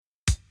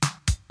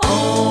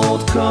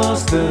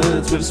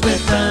Castards with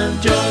Smith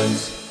and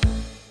Jones.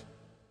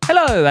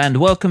 Hello and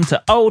welcome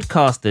to Old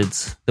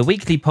Castards, the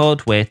weekly pod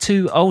where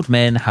two old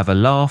men have a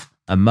laugh,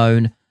 a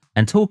moan,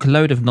 and talk a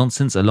load of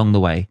nonsense along the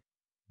way.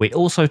 We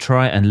also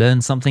try and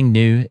learn something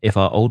new if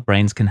our old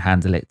brains can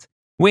handle it.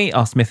 We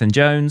are Smith and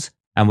Jones,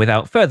 and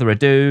without further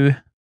ado...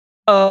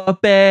 Oh,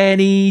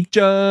 Benny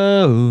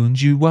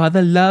Jones, you are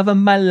the love of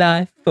my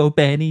life. Oh,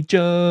 Benny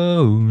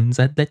Jones,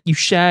 I'd let you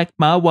shag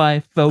my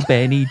wife. Oh,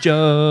 Benny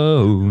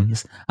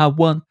Jones, I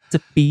want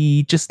to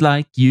be just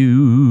like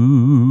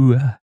you.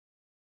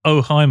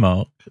 Oh, hi,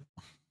 Mark.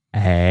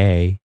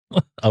 Hey.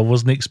 I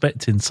wasn't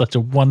expecting such a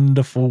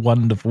wonderful,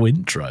 wonderful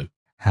intro.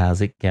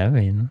 How's it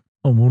going?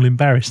 I'm all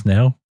embarrassed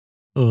now.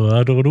 Oh,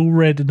 I got all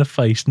red in the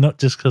face, not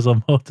just because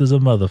I'm hot as a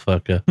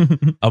motherfucker.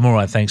 I'm all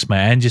right, thanks, mate.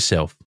 And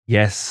yourself?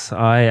 Yes,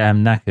 I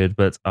am knackered,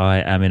 but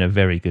I am in a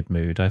very good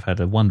mood. I've had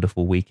a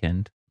wonderful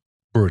weekend.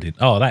 Brilliant.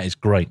 Oh, that is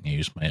great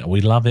news, mate. We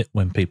love it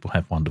when people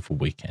have wonderful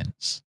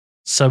weekends.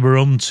 So we're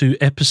on to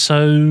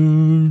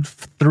episode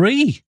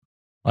 3,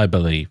 I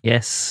believe.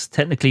 Yes,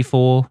 technically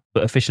 4,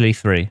 but officially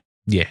 3.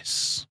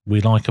 Yes, we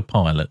like a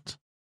pilot.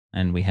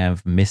 And we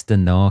have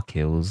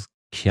MrGnarKills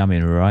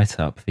coming right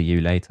up for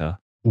you later.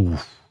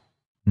 Oof.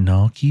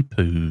 Narky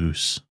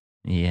poos.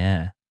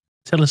 Yeah.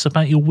 Tell us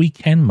about your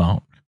weekend,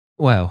 Mark.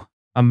 Well,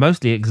 I'm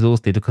mostly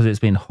exhausted because it's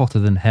been hotter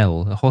than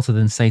hell, hotter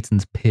than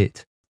Satan's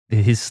pit,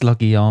 his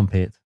sluggy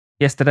armpit.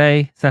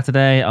 Yesterday,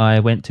 Saturday, I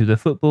went to the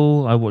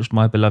football. I watched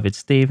my beloved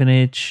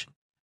Stevenage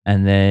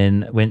and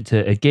then went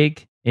to a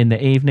gig. In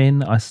the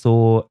evening, I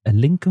saw a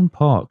Linkin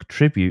Park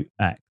tribute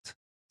act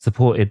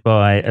supported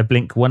by a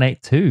Blink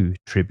 182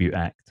 tribute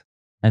act.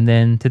 And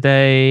then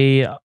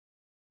today...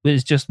 it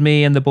was just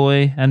me and the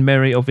boy and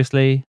Mary,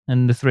 obviously,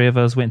 and the three of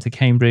us went to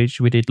Cambridge.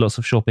 We did lots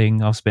of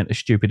shopping. I've spent a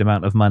stupid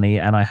amount of money,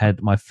 and I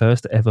had my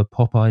first ever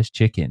Popeye's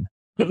chicken,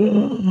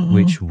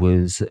 which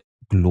was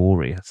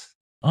glorious.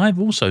 I've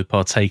also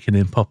partaken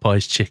in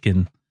Popeye's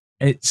chicken.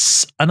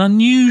 It's an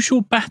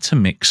unusual batter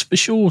mix for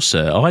sure,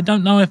 sir. I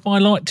don't know if I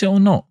liked it or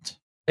not.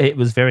 It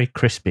was very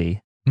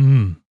crispy,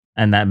 and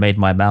that made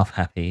my mouth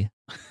happy.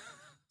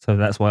 So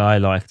that's why I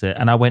liked it.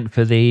 And I went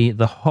for the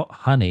hot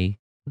honey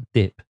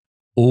dip.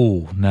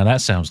 Oh, now that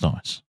sounds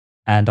nice.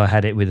 And I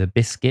had it with a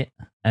biscuit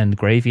and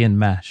gravy and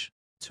mash.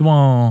 To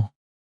our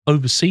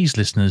overseas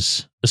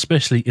listeners,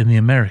 especially in the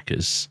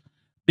Americas,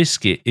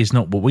 biscuit is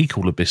not what we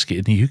call a biscuit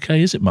in the UK,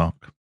 is it,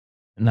 Mark?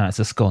 No, it's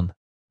a scone,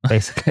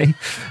 basically.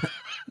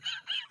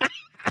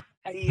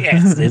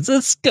 Yes, it's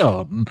a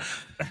scone.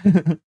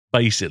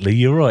 Basically,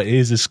 you're right, it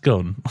is a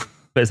scone.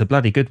 But it's a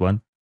bloody good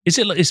one. Is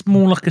it? It's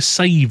more like a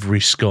savoury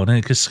scone,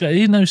 because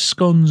you know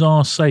scones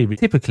are savoury.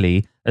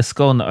 Typically, a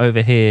scone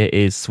over here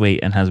is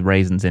sweet and has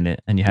raisins in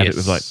it, and you have it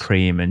with like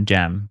cream and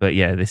jam. But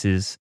yeah, this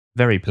is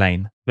very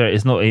plain.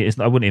 It's not.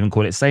 I wouldn't even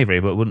call it savoury,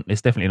 but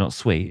it's definitely not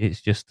sweet.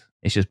 It's just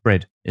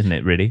bread, isn't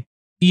it? Really?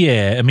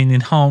 Yeah, I mean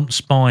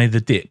enhanced by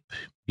the dip.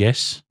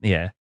 Yes.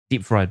 Yeah,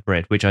 deep fried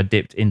bread, which I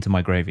dipped into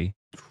my gravy.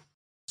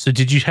 So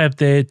did you have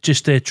their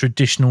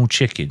traditional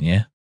chicken?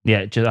 Yeah.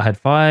 Yeah, I had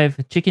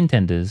 5 chicken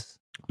tenders.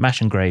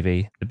 Mash and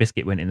gravy. The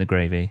biscuit went in the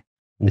gravy.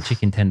 The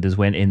chicken tenders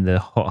went in the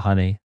hot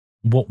honey.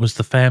 What was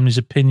the family's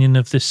opinion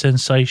of this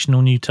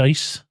sensational new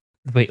taste?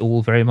 We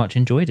all very much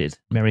enjoyed it.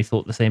 Mary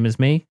thought the same as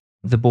me.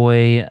 The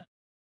boy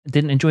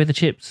didn't enjoy the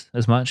chips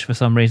as much for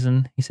some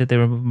reason. He said they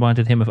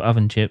reminded him of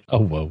oven chips.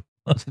 Oh, well.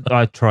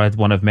 I tried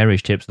one of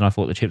Mary's chips and I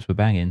thought the chips were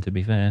banging, to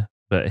be fair.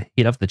 But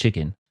he loved the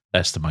chicken.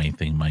 That's the main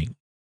thing, mate.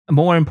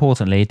 More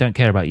importantly, don't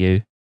care about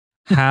you.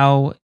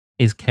 How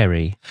is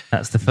Kerry?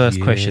 That's the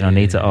first question I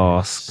need to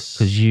ask,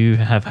 because you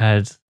have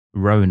had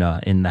Rona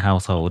in the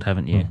household,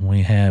 haven't you?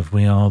 We have.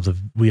 We are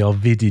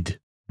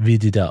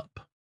vidded up.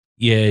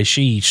 Yeah,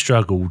 she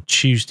struggled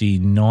Tuesday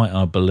night,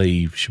 I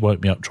believe. She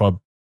woke me up, tried to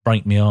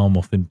break my arm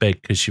off in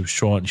bed because she was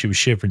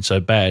shivering so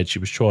bad. She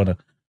was trying to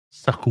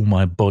suck all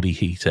my body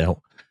heat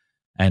out,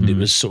 and it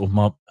was sort of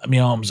my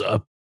arms at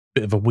a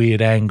bit of a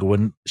weird angle,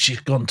 and she's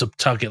gone to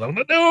tug it. I'm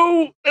like,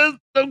 no,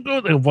 don't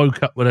go. I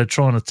woke up with her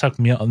trying to tug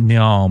me up on the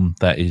arm.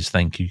 That is,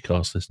 thank you,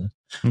 cast listeners.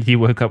 You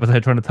woke up with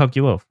her trying to tug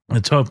you off?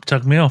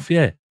 Tug me off,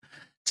 yeah.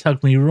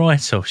 Tugged me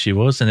right off, she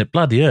was, and it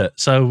bloody hurt.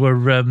 So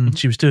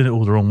she was doing it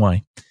all the wrong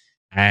way.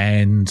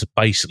 And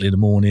basically in the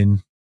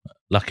morning,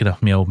 lucky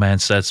enough, my old man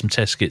still had some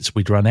test kits.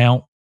 We'd run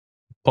out,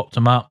 popped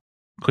them up,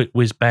 quick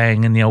whiz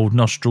bang in the old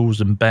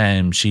nostrils, and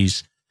bam,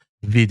 she's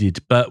vidded.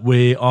 But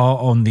we are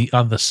on the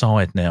other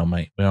side now,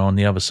 mate. We're on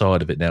the other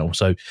side of it now.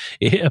 So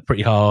it hit her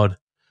pretty hard.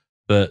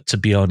 But to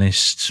be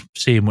honest,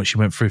 seeing what she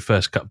went through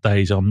first couple of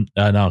days, I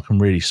know I can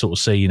really sort of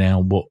see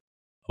now what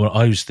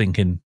I was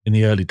thinking in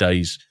the early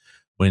days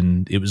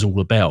when it was all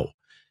about.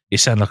 It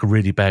sounded like a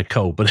really bad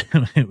cold, but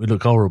it would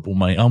look horrible,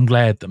 mate. I'm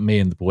glad that me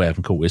and the boy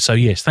haven't caught it. So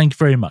yes, thank you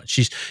very much.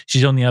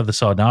 She's on the other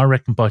side now. I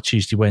reckon by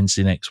Tuesday,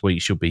 Wednesday next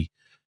week,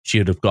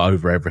 she'll have got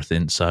over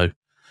everything. So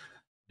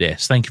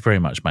yes, thank you very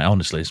much, mate.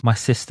 Honestly, my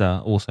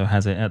sister also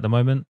has it at the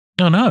moment.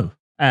 Oh no!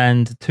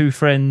 And 2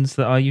 friends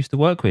that I used to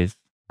work with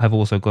have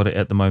also got it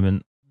at the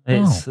moment.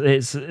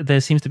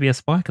 There seems to be a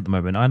spike at the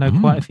moment. I know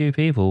quite a few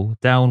people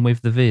down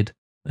with the vid.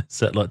 Is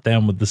that like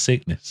down with the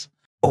sickness?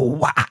 Oh,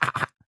 wow.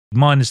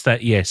 Minus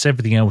that, yes.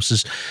 Everything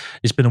else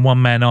it's been a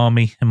one-man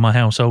army in my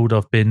household.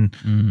 I've been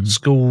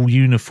school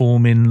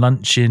uniforming,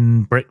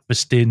 lunching,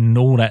 breakfasting,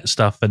 all that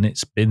stuff, and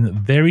it's been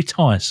very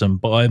tiresome,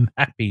 but I'm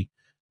happy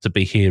to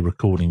be here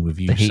recording with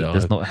you. The heat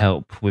does not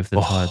help with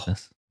the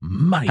tiredness.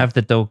 Mate. Have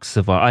the dogs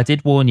survive? I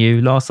did warn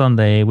you last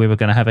Sunday we were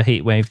going to have a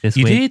heat wave this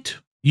week.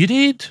 You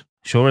did.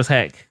 Sure as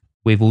heck,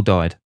 we've all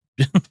died.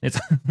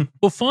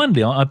 Well,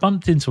 finally, I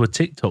bumped into a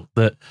TikTok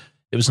that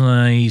it was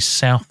a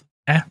South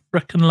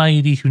African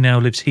lady who now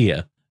lives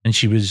here, and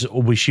she was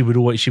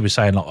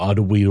saying like,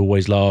 we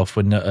always laugh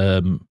when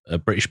a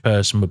British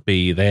person would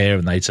be there,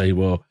 and they'd say,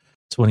 well,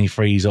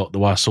 23's up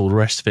to us, all the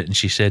rest of it, and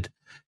she said,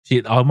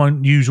 I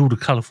won't use all the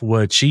colourful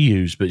words she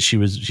used, but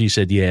she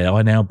said, yeah,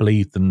 I now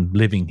believe them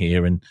living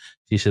here, and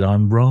she said,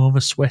 I'm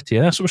rather sweaty.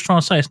 And that's what I was trying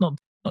to say. It's not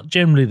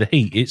generally the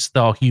heat, it's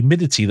the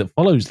humidity that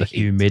follows the heat.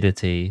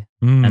 Humidity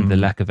and the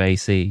lack of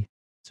AC.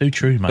 Too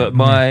true, mate. But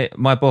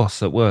my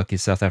boss at work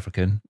is South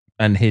African,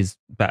 and his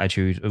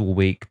attitude all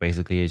week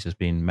basically has just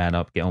been man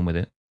up, get on with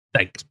it.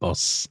 Thanks,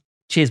 boss.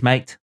 Cheers,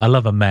 mate. I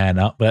love a man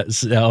up. I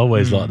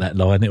always like that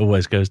line. It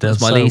always goes down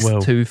so well. It's my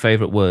least two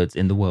favourite words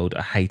in the world.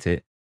 I hate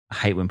it. I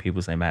hate when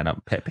people say man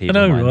up. Pet peeve. I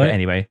know, of mine. right? But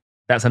anyway,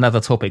 that's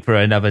another topic for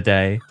another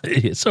day.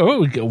 It's all right.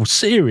 We get all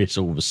serious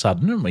all of a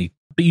sudden, don't we?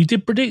 But you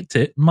did predict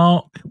it,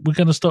 Mark. We're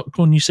going to start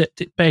calling you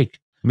Septic Peg.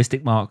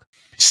 Mystic Mark.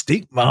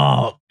 Mystic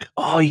Mark.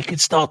 Oh, you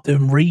could start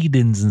doing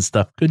readings and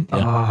stuff, couldn't you?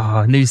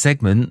 Oh, new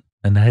segment.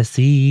 And I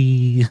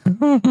see.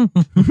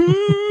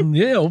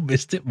 Yeah, old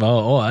Mystic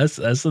Mark. Oh,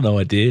 that's an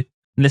idea.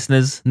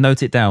 Listeners,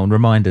 note it down.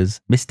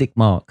 Reminders. Mystic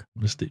Mark.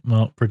 Mystic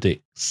Mark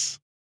predicts.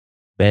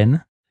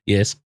 Ben?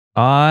 Yes?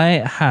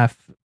 I have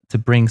to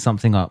bring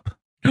something up.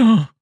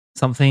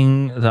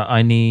 Something that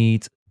I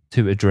need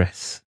to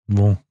address.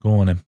 Well, go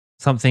on then.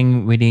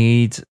 Something we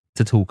need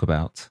to talk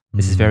about.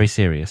 This is very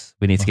serious.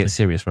 We need to get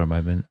serious for a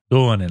moment.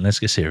 Go on then. Let's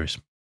get serious.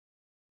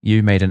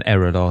 You made an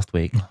error last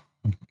week.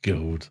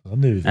 God, I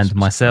knew this. And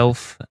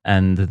myself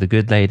and the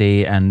good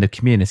lady and the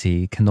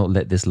community cannot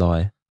let this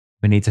lie.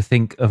 We need to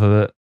think of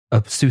a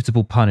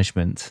suitable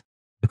punishment,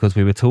 because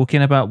we were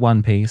talking about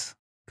One Piece,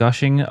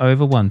 gushing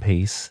over One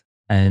Piece,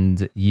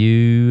 and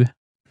you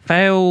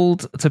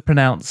failed to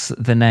pronounce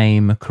the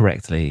name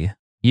correctly.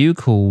 You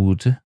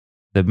called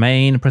the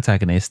main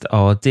protagonist,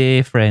 our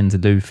dear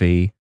friend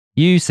Luffy.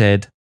 You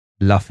said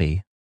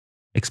Luffy.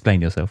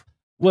 Explain yourself.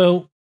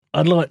 Well,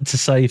 I'd like to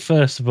say,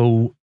 first of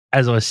all,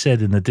 as I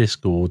said in the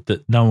Discord,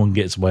 that no one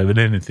gets away with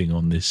anything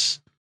on this.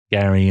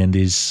 Gary and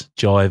his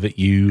jive at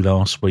you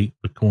last week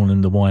for calling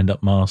him the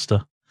wind-up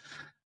master,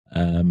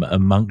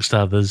 amongst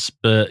others.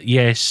 But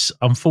yes,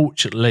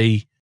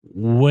 unfortunately,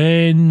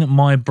 when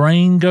my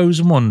brain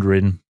goes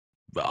wandering,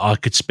 I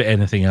could spit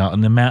anything out.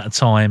 And the amount of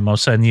time I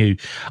was saying to you,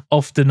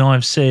 often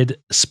I've said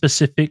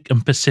specific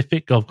and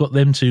Pacific. I've got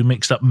them two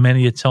mixed up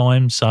many a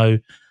time. So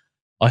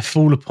I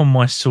fall upon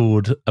my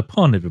sword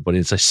upon everybody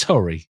and say,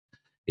 sorry,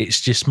 it's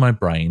just my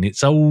brain.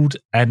 It's old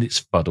and it's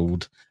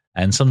fuddled.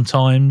 And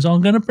sometimes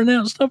I'm going to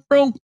pronounce stuff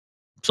wrong.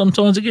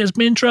 Sometimes it gets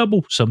me in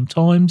trouble.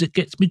 Sometimes it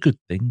gets me good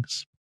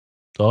things.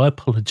 So I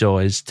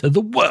apologise to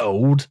the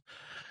world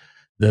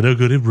that I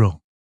got it wrong.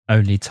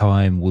 Only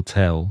time will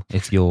tell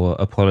if your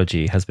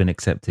apology has been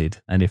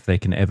accepted and if they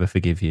can ever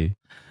forgive you.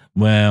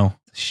 Well,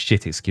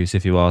 shit excuse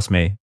if you ask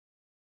me.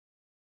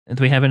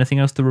 Do we have anything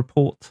else to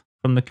report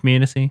from the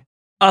community?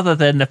 Other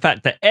than the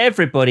fact that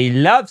everybody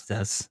loves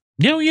us.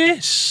 Oh,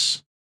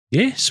 yes.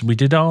 Yes, we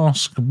did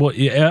ask.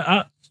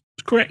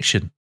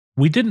 Correction.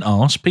 We didn't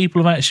ask.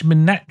 People have actually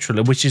been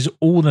natural, which is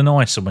all the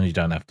nicer when you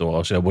don't have to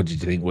ask, what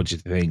did you think? What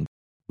did you think?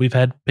 We've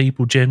had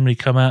people generally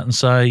come out and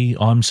say,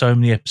 I'm so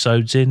many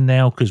episodes in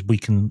now, because we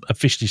can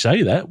officially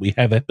say that. We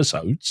have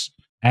episodes.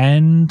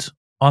 And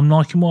I'm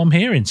liking what I'm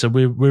hearing. So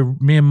we're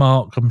me and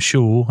Mark, I'm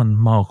sure, and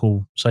Mark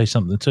will say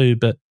something too,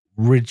 but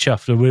really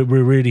chuffed. We're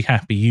really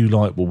happy you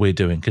like what we're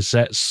doing,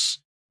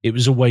 because it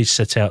was always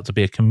set out to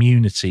be a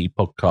community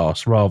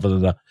podcast rather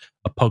than a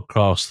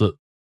podcast that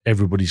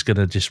everybody's going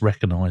to just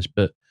recognise.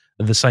 But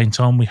at the same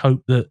time, we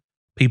hope that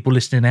people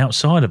listening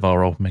outside of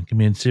our Old Men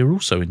community are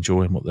also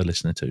enjoying what they're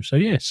listening to. So,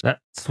 yes.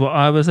 That's what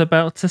I was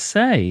about to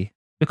say.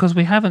 Because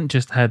we haven't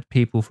just had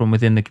people from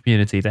within the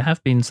community. There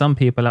have been some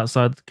people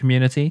outside the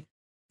community,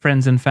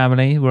 friends and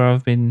family, where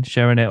I've been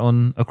sharing it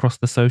on across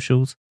the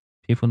socials.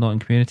 People not in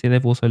community,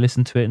 they've also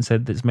listened to it and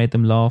said that it's made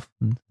them laugh.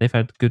 And they've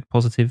had good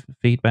positive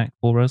feedback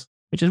for us,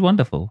 which is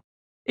wonderful.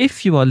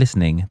 If you are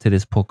listening to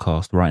this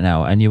podcast right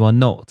now and you are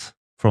not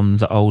from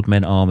the Old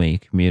Men Army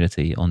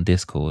community on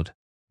Discord,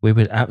 we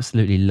would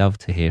absolutely love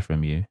to hear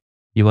from you.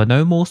 You are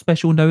no more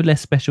special, no less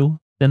special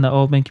than the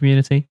Old Men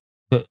community.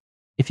 But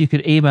if you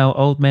could email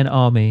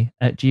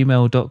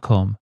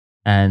oldmenarmy@gmail.com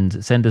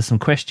and send us some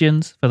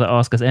questions for the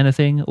Ask Us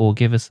Anything, or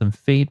give us some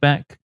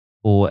feedback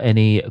or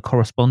any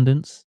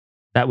correspondence,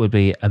 that would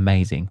be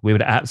amazing. We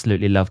would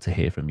absolutely love to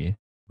hear from you.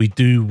 We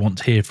do want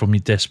to hear from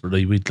you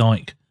desperately. We'd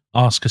like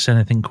Ask Us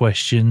Anything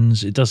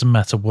questions. It doesn't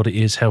matter what it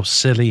is, how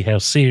silly, how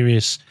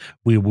serious,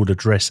 we would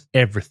address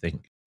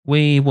everything.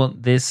 We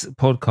want this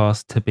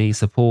podcast to be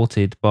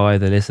supported by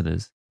the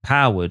listeners,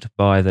 powered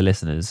by the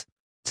listeners.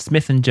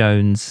 Smith and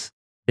Jones,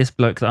 this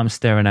bloke that I'm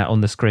staring at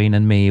on the screen,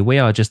 and me, we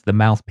are just the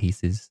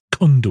mouthpieces.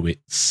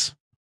 Conduits.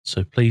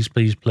 So please,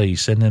 please,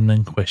 please send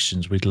them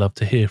questions. We'd love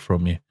to hear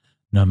from you,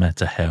 no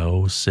matter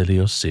how silly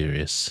or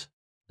serious.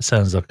 It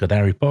sounds like a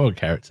Harry Potter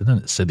character,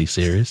 doesn't it? Silly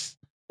serious.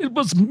 It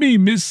was me,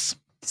 miss.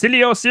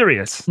 Silly or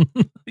serious?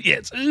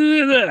 Yes.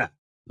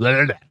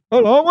 Hello,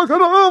 I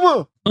come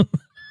over.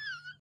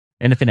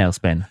 Anything else,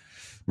 Ben?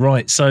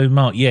 Right, so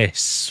Mark,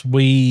 yes,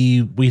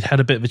 we'd had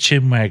a bit of a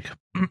chinwag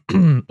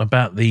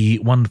about the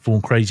wonderful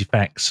and crazy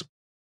facts,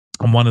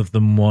 and one of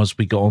them was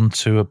we got on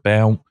to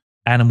about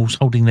animals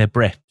holding their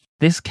breath.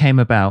 This came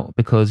about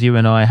because you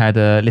and I had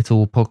a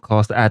little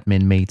podcast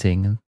admin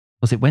meeting.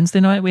 Was it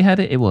Wednesday night we had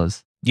it? It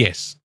was.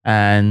 Yes.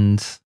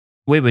 And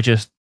we were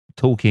just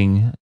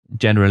talking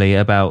generally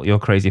about your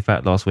crazy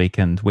fact last week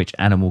and which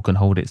animal can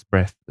hold its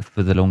breath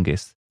for the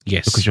longest.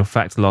 Yes. Because your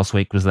fact last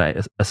week was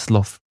that a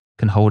sloth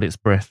can hold its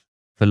breath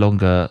for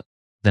longer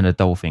than a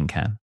dolphin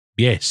can.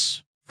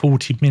 Yes.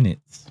 40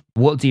 minutes.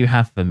 What do you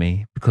have for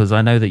me? Because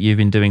I know that you've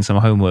been doing some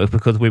homework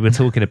because we were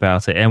talking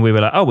about it and we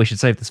were like, oh, we should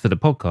save this for the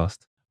podcast.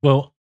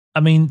 Well, I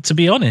mean, to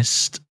be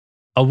honest,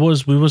 we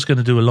was going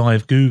to do a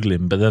live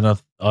Googling, but then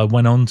I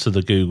went on to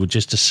the Google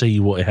just to see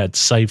what it had to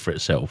say for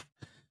itself.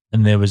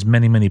 And there was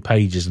many, many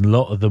pages, and a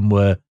lot of them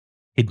were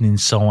hidden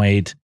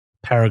inside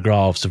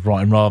paragraphs of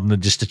writing rather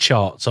than just a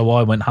chart. So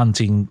I went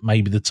hunting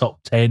maybe the top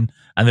 10,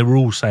 and they were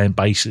all saying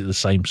basically the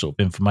same sort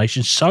of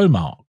information. So,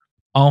 Mark,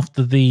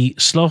 after the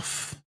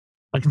sloth,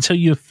 I can tell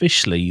you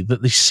officially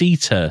that the sea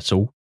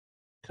turtle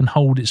can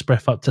hold its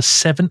breath up to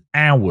 7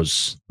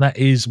 hours. That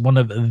is one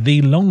of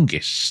the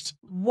longest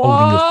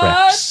holding of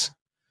breaths.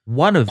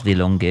 One of the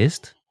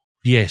longest?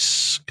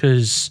 Yes,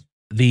 because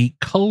the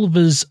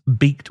Culver's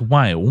beaked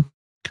whale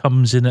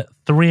comes in at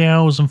 3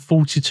 hours and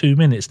 42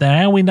 minutes. Now,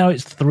 how we know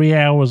it's 3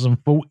 hours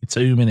and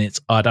 42 minutes,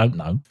 I don't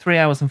know. 3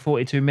 hours and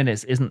 42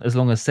 minutes isn't as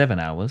long as 7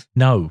 hours.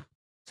 No.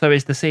 So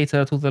is the sea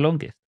turtle the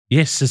longest?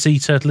 Yes, the sea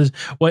turtle is.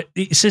 Well,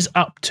 it says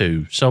up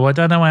to, so I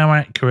don't know how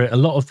accurate. A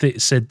lot of it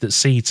said that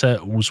sea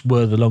turtles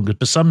were the longest,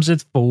 but some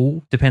said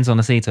 4. Depends on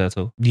the sea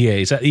turtle. Yeah,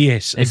 exactly.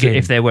 Yes, again.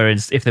 If they're wearing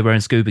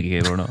scuba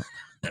gear or not.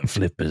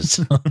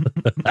 Flippers.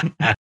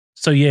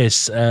 So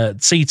yes,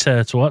 sea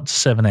turtle up to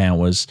 7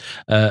 hours.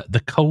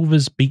 The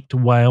Culver's beaked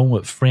whale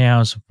at 3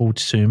 hours and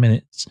 42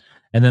 minutes.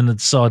 And then I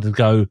decided to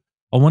go,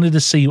 I wanted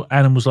to see what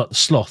animals like the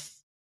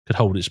sloth could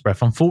hold its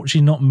breath.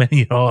 Unfortunately, not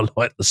many are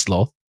like the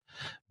sloth.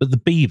 But the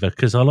beaver,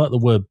 because I like the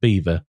word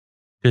beaver,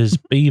 because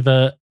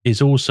beaver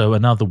is also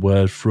another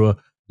word for a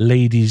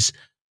lady's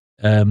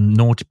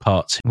naughty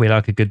parts. We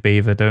like a good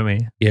beaver, don't we?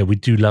 Yeah, we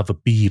do love a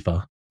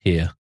beaver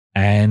here.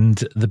 And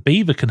the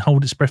beaver can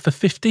hold its breath for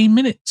 15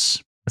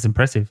 minutes. That's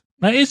impressive.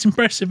 That is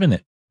impressive, isn't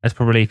it? That's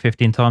probably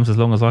 15 times as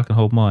long as I can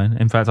hold mine.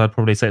 In fact, I'd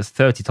probably say it's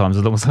 30 times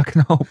as long as I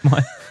can hold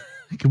mine.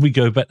 Can we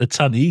go back to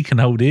Tunny? He can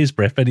hold his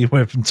breath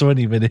anywhere from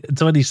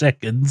 20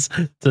 seconds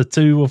to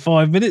 2 or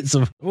 5 minutes.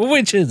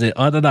 Which is it?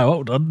 I don't know.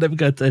 Hold on. Let me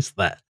go test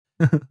that.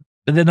 But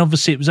then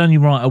obviously it was only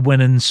right I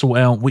went and sought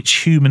out which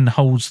human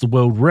holds the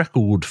world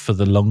record for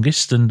the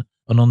longest. And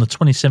on the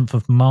 27th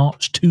of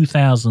March,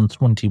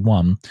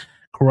 2021,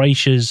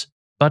 Croatia's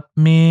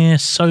Budimir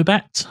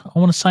Sobat. I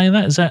want to say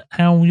that. Is that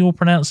how you'll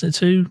pronounce it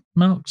too,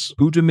 Marks?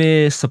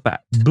 Budimir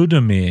Sobat.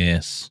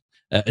 Budimir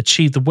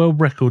achieved the world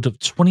record of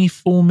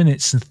 24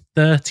 minutes and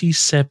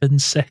 37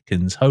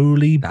 seconds.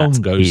 Holy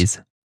bongos. That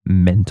is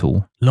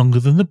mental. Longer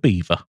than the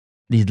beaver.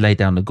 He's laid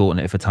down the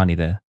gauntlet for Tunny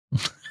there.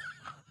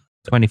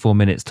 24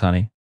 minutes,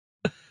 Tunny.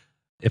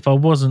 If I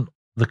wasn't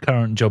the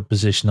current job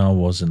position I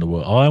was in the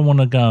world, I want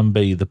to go and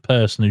be the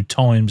person who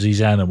times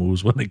these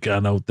animals when they go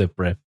and hold their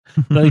breath.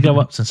 They go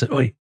up and say,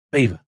 oi,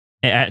 beaver.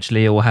 It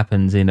actually all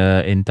happens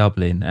in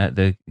Dublin at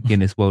the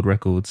Guinness World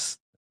Records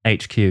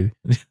HQ.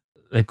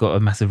 They've got a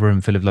massive room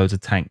full of loads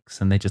of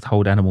tanks and they just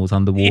hold animals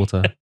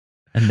underwater. Yeah.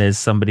 And there's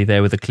somebody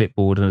there with a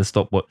clipboard and a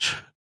stopwatch.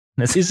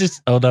 Is this?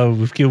 Oh no,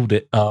 we've killed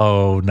it.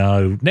 Oh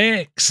no,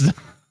 next.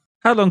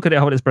 How long could it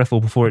hold its breath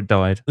for before it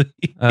died?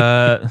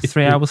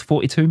 3 hours,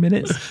 42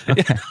 minutes?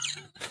 Okay.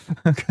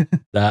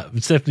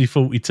 It's definitely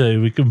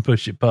 42. We couldn't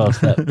push it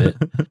past that bit.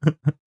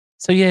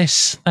 So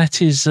yes,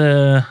 that is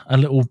a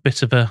little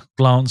bit of a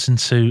glance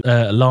into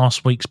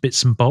last week's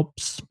bits and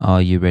bobs.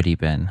 Are you ready,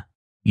 Ben?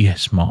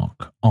 Yes,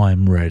 Mark,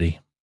 I'm ready.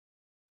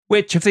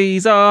 Which of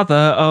these are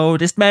the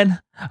oldest men?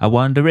 I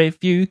wonder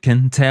if you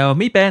can tell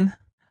me, Ben.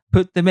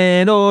 Put them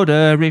in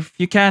order if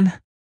you can.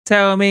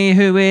 Tell me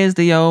who is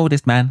the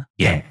oldest man.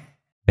 Yeah.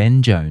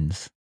 Ben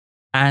Jones.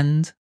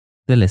 And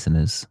the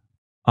listeners.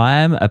 I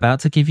am about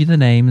to give you the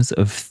names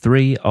of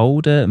 3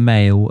 older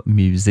male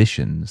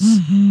musicians.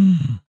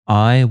 Mm-hmm.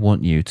 I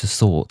want you to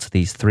sort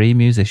these 3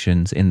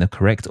 musicians in the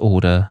correct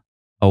order,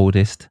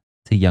 oldest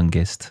to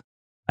youngest.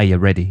 Are you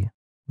ready?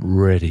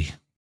 Ready.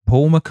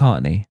 Paul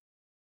McCartney,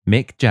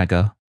 Mick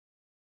Jagger,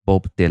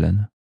 Bob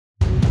Dylan.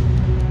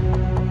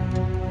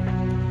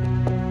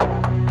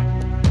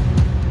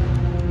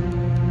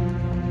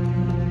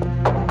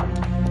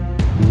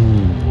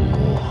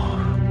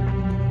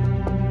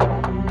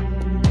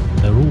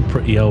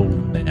 pretty old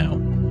now.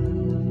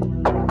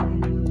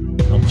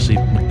 Obviously,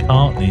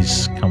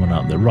 McCartney's coming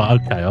up there.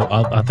 Right, okay.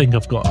 I think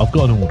I've got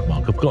an order,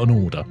 Mark. I've got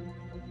an order.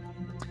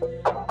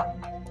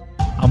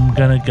 I'm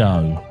gonna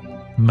go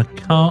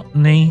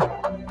McCartney.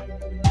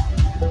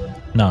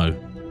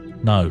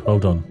 No,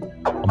 hold on.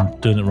 I'm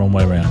doing it the wrong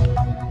way around.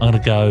 I'm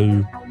gonna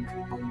go.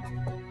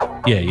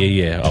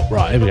 Yeah. Oh,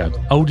 right, here we go.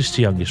 Oldest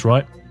to youngest,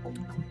 right?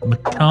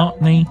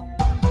 McCartney,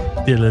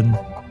 Dylan,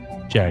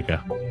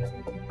 Jagger.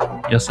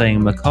 You're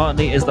saying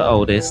McCartney is the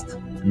oldest,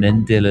 and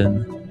then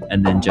Dylan,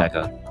 and then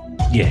Jagger.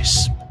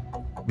 Yes.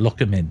 Lock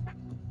him in.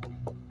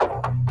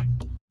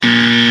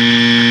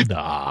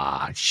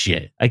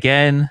 Shit.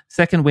 Again,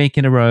 second week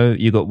in a row,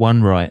 you got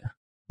one right.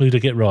 Who did I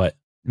get right?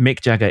 Mick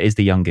Jagger is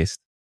the youngest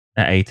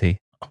at 80.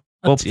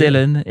 Bob That's it.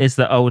 Dylan is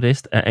the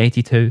oldest at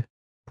 82.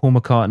 Paul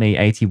McCartney,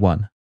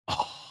 81.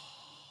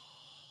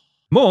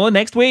 More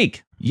next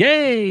week.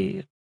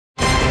 Yay!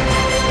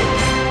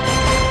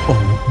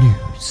 Old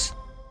news.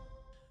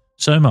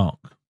 So, Mark,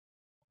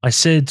 I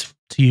said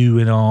to you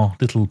in our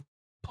little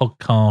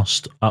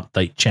podcast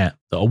update chat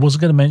that I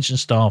wasn't going to mention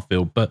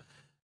Starfield, but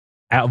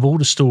out of all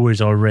the stories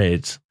I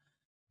read,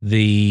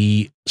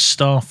 the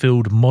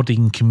Starfield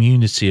modding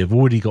community have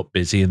already got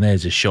busy, and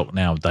there's a shock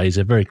nowadays.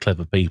 They're very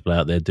clever people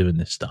out there doing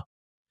this stuff.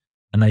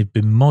 And they've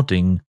been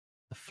modding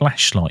the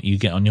flashlight you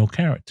get on your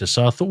character.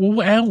 So I thought,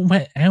 well,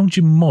 how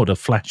do you mod a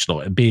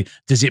flashlight?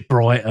 Does it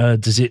brighter?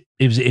 Is it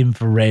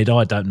infrared?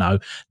 I don't know.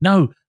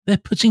 No, they're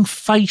putting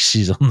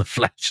faces on the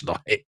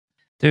flashlight.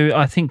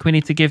 I think we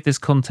need to give this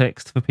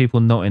context for people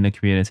not in the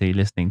community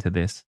listening to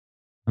this.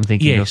 I'm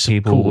thinking Yes, of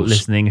people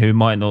listening who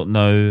might not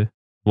know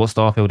what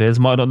Starfield is,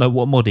 might not know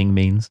what modding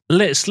means.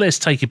 Let's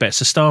take it back.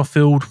 So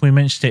Starfield, we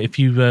mentioned it if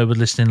you were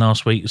listening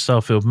last week.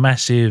 Starfield,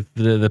 massive.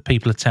 The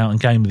people are touting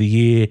Game of the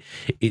Year.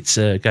 It's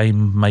a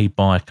game made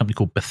by a company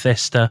called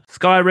Bethesda.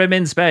 Skyrim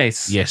in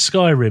space. Yes,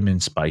 Skyrim in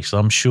space.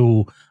 I'm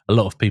sure a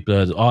lot of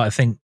people I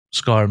think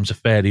Skyrim's a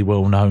fairly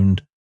well-known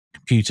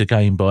computer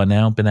game by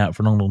now. Been out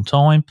for a long, long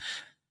time.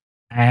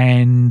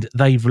 And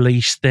they've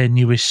released their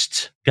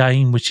newest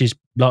game, which is,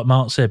 like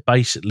Mark said,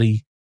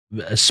 basically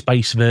a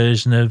space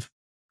version of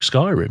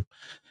Skyrim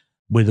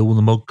with all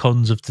the mod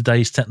cons of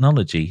today's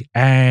technology.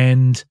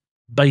 And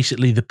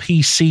basically the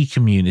PC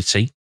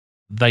community,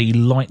 they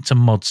like to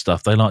mod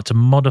stuff. They like to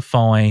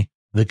modify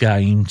the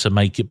game to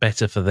make it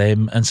better for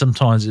them. And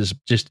sometimes it's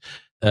just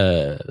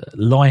game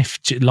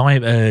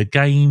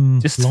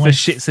just for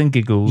shits and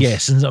giggles.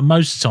 Yes, and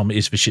most of the time it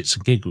is for shits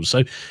and giggles.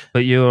 So, but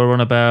you're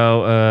on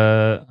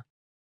about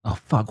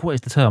what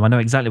is the term? I know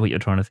exactly what you're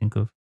trying to think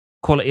of.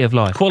 Quality of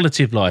life.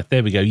 Quality of life.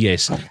 There we go.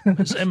 Yes.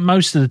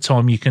 Most of the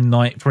time you can,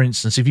 like, for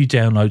instance, if you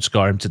download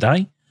Skyrim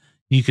today,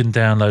 you can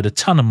download a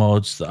ton of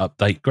mods that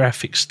update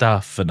graphic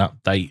stuff and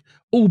update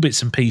all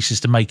bits and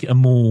pieces to make it a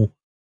more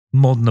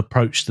modern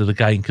approach to the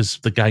game, because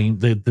the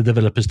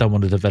developers don't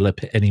want to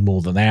develop it any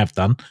more than they have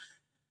done.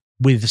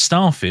 With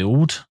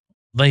Starfield,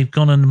 they've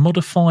gone and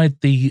modified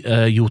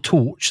the your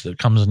torch that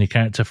comes on your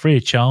character free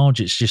of charge.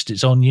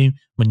 It's on you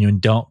when you're in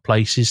dark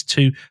places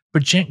to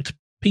project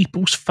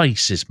people's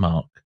faces,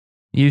 Mark.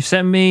 You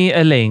sent me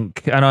a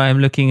link, and I am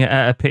looking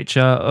at a picture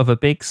of a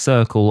big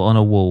circle on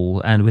a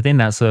wall, and within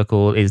that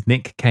circle is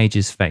Nick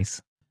Cage's face.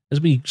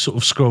 As we sort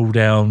of scroll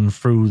down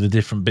through the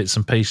different bits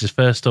and pieces,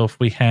 first off,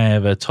 we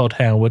have Todd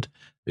Howard,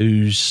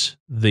 who's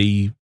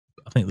I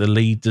think the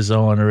lead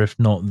designer, if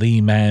not the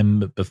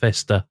man at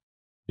Bethesda,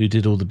 who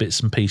did all the bits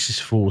and pieces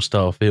for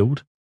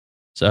Starfield.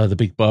 So the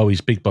big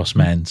he's Big Boss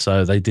Man.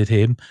 So they did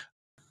him.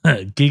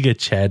 Giga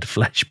Chad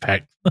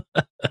flashback,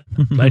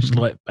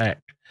 flashlight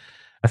back.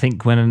 I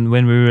think when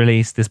we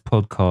release this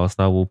podcast,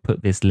 I will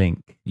put this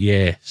link.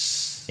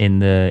 Yes, in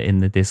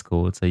the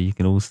Discord, so you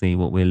can all see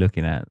what we're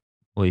looking at,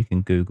 or you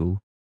can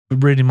Google.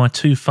 But really, my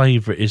two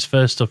favourite is,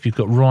 first off, you've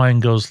got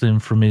Ryan Gosling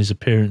from his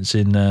appearance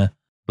in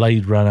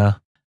Blade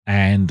Runner,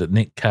 and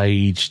Nick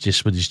Cage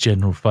just with his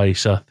general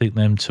face. I think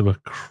them two are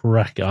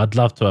cracking. I'd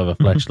love to have a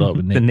flashlight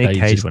with Nick Cage. The Nick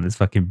Cage one is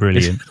fucking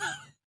brilliant.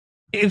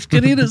 It's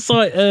good. It's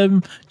like, do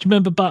you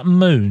remember Button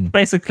Moon?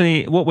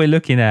 Basically, what we're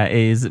looking at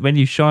is when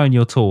you shine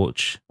your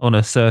torch on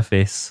a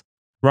surface,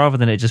 rather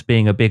than it just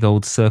being a big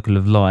old circle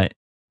of light,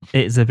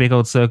 it's a big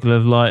old circle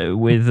of light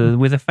with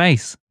a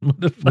face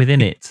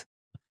within it.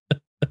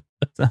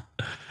 So,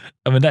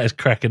 I mean, that is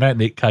cracking. That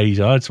Nick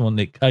Cage. I just want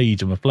Nick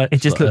Cage on my flashlight.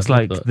 It just looks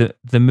like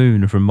the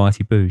moon from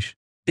Mighty Boosh.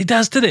 It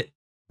does, didn't it?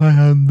 I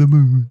am the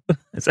moon.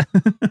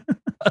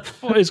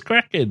 What is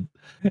cracking?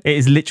 It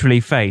is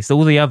literally face.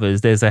 All the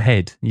others, there's a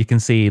head. You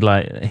can see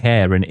like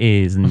hair and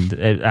ears and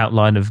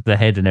outline of the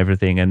head and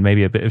everything, and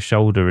maybe a bit of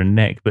shoulder and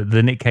neck. But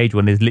the Nick Cage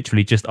one is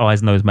literally just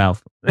eyes, nose,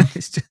 mouth.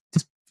 It's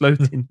just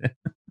floating there.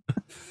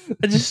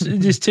 It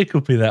just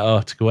tickled me, that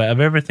article, out of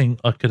everything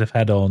I could have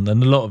had on,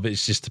 and a lot of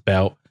it's just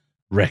about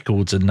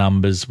records and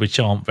numbers, which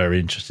aren't very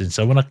interesting.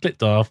 So when I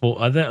clicked on, I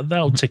thought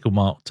that'll tickle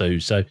Mark too.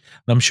 So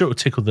I'm sure it'll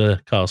tickle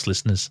the cast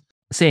listeners.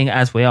 Seeing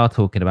as we are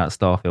talking about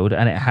Starfield,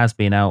 and it has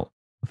been out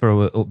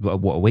for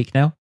a week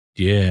now?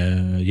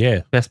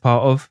 Yeah. Best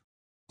part of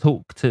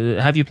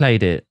have you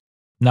played it?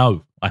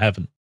 No, I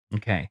haven't.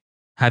 Okay.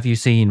 Have you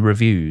seen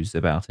reviews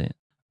about it?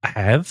 I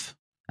have.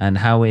 And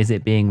how is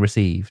it being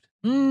received?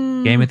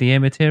 Game of the year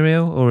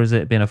material, or has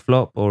it been a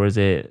flop, or is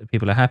it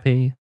people are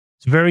happy?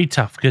 It's very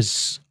tough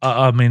because,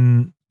 I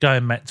mean,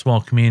 going back to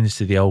our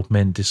community, the Old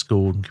Men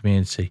Discord and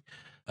community,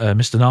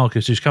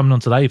 MrGnarKills, who's coming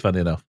on today, funny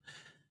enough,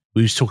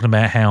 we was talking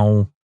about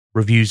how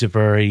reviews are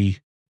very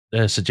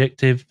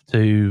subjective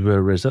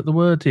to, is that the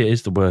word? Yeah, it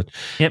is the word.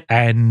 Yep.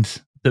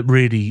 And that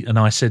really, and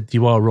I said,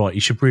 you are right,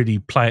 you should really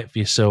play it for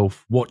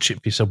yourself, watch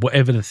it for yourself,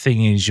 whatever the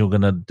thing is you're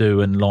going to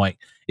do. And like,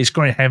 it's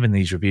great having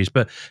these reviews,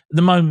 but at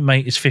the moment,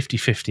 mate, it's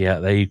 50-50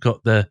 out there. You've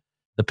got the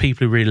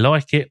people who really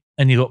like it,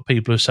 and you've got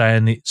people who are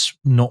saying it's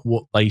not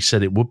what they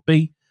said it would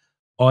be.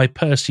 I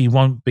personally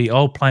won't be.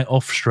 I'll play it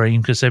off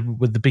stream because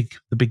with the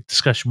big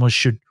discussion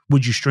was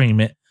would you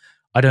stream it?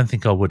 I don't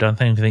think I would. I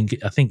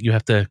think you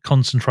have to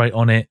concentrate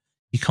on it.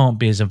 You can't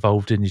be as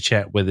involved in your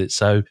chat with it.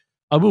 So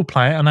I will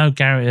play it. I know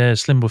Gary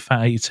Slimwood Fat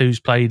 82's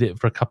played it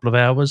for a couple of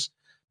hours.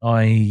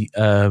 I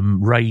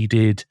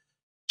raided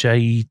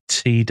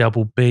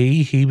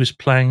JTBB. He was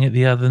playing it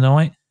the other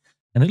night,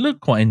 and it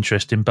looked quite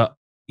interesting. But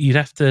you'd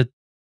have to.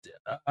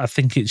 I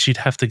think you'd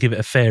have to give it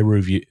a fair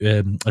review,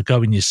 a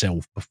go in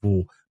yourself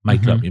before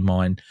making up your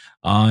mind.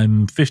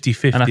 I'm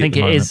 50-50. And I think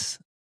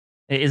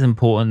it is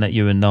important that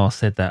you and Nas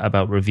said that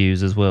about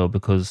reviews as well,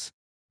 because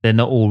they're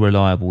not all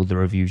reliable, the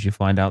reviews you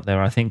find out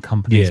there. I think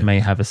companies may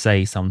have a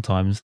say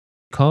sometimes.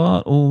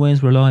 Can't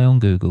always rely on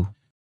Google.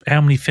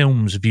 How many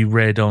films have you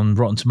read on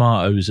Rotten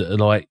Tomatoes that are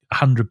like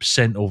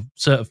 100% or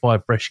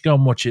certified fresh? Go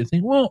and watch it and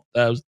think, what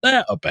was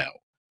that about?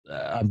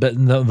 But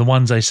the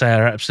ones they say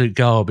are absolute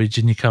garbage,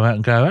 and you come out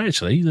and go,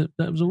 actually,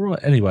 that was all right.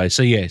 Anyway,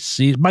 so yes,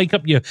 make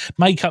up your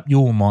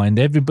mind.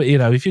 Everybody,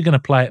 if you're going to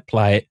play it,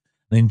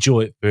 and enjoy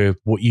it for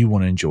what you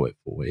want to enjoy it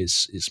for.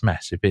 It's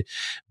massive.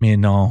 Me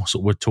and Niall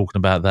were talking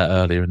about that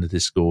earlier in the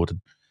Discord.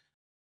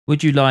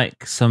 Would you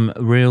like some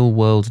real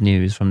world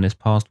news from this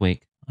past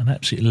week? I'd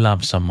absolutely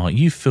love some, Mike.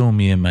 You fill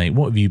me in, mate.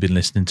 What have you been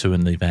listening to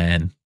in the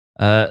van?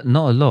 Not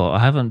a lot. I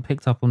haven't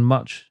picked up on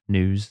much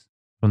news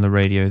from the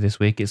radio this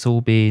week. It's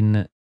all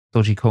been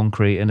dodgy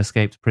concrete and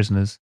escaped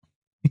prisoners,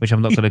 which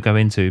I'm not going to go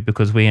into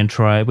because we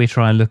try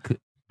and look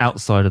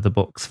outside of the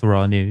box for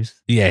our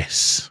news.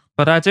 Yes.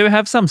 But I do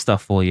have some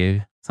stuff for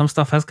you. Some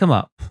stuff has come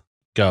up.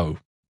 Go.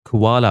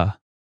 Koala.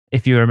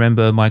 If you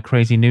remember my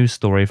crazy news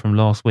story from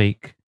last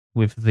week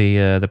with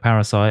the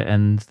parasite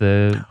and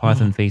the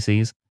python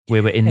feces,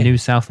 we were in New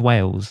South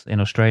Wales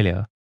in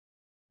Australia.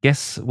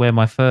 Guess where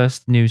my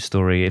first news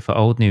story for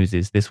old news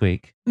is this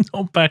week?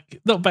 Not back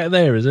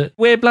there, is it?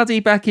 We're bloody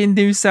back in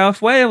New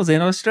South Wales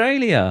in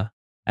Australia.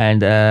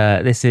 And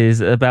this is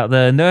about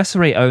the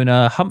nursery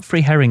owner, Humphrey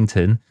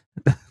Harrington,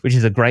 which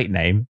is a great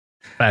name.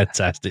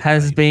 Fantastic.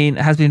 Has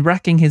been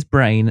racking his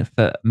brain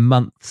for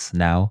months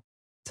now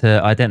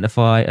to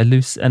identify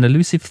an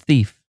elusive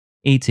thief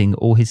eating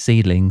all his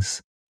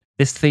seedlings.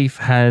 This thief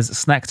has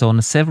snacked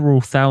on several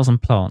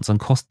thousand plants and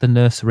cost the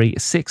nursery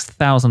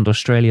 6,000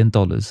 Australian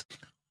dollars,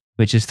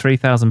 which is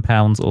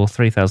 £3,000 or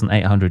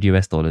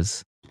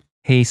 $3,800.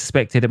 He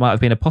suspected it might have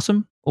been a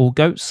possum or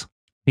goats.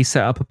 He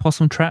set up a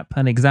possum trap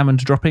and examined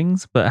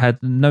droppings, but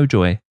had no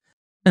joy.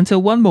 Until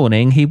one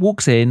morning, he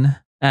walks in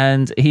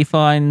and he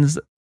finds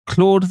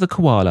Claude the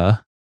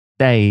koala,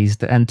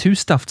 dazed and too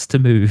stuffed to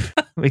move.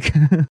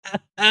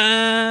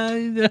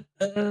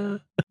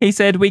 He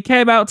said, "We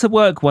came out to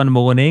work one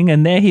morning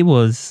and there he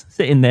was,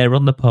 sitting there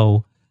on the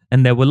pole.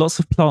 And there were lots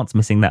of plants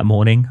missing that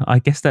morning. I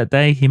guess that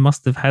day he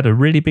must have had a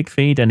really big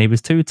feed and he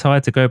was too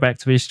tired to go back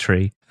to his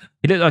tree.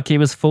 He looked like he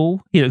was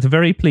full. He looked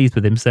very pleased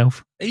with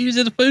himself." He was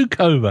in a food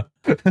coma.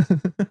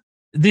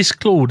 This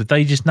Claude,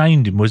 they just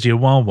named him. Was he a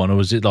wild one or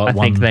was it like I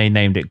think they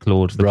named it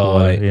Claude the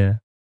koala, yeah.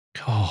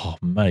 Oh,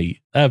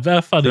 mate.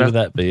 How funny would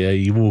that be?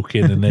 You walk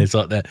in and there's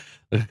like a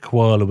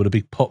koala with a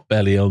big pot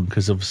belly on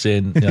because obviously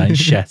ain't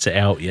shat it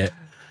out yet.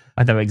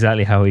 I know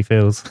exactly how he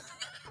feels.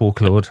 Poor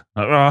Claude.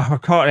 I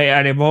can't eat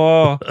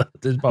anymore.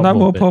 No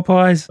more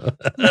Popeyes.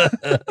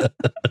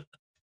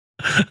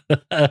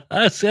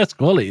 That's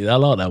quality. I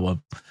like that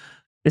one.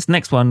 This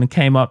next one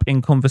came up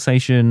in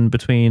conversation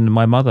between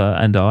my mother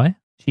and I.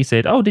 She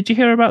said, "Oh, did you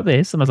hear about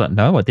this?" And I was like,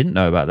 "No, I didn't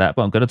know about that,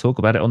 but I'm going to talk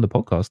about it on the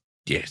podcast."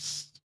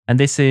 Yes. And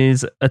this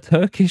is a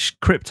Turkish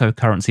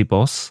cryptocurrency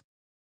boss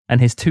and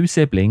his two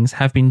siblings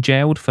have been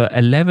jailed for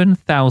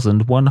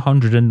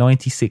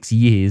 11,196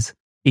 years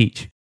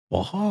each.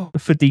 What?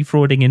 For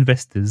defrauding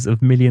investors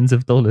of millions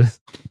of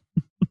dollars.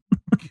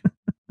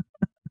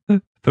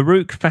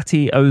 Farouk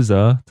Fatih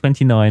Ozar,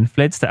 29,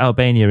 fled to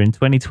Albania in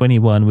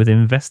 2021 with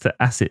investor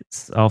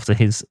assets after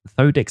his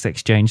Thodex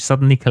exchange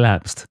suddenly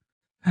collapsed.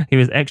 He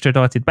was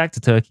extradited back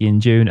to Turkey in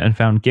June and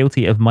found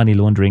guilty of money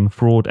laundering,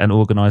 fraud and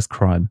organised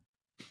crime.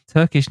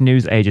 Turkish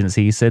news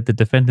agencies said the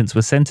defendants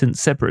were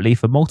sentenced separately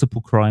for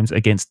multiple crimes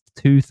against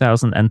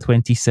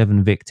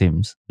 2,027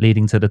 victims,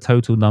 leading to the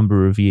total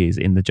number of years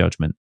in the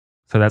judgment.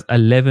 So that's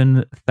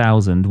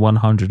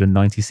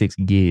 11,196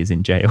 years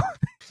in jail.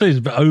 Seems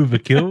a bit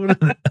overkill,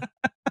 isn't it?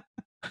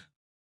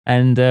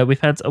 And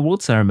we've had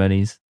award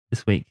ceremonies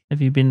this week.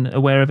 Have you been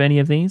aware of any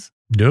of these?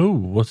 No,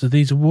 what are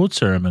these award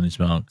ceremonies,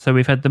 Mark? So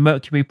we've had the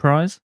Mercury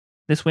Prize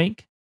this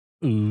week.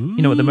 Ooh,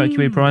 You know what the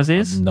Mercury Prize I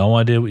is? have no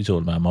idea what you're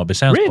talking about, Mark, but it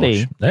sounds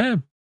Really? posh. Yeah.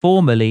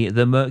 Formerly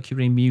the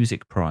Mercury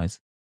Music Prize.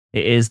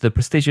 It is the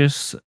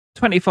prestigious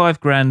 25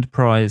 grand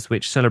prize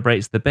which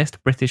celebrates the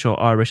best British or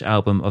Irish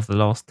album of the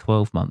last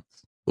 12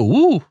 months.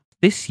 Ooh.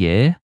 This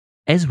year,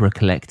 Ezra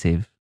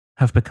Collective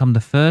have become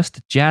the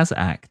first jazz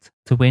act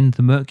to win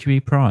the Mercury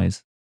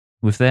Prize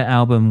with their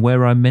album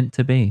Where I'm Meant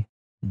to Be.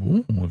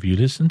 Ooh, have you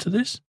listened to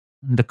this?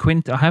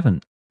 I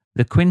haven't.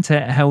 The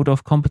quintet held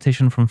off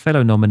competition from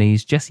fellow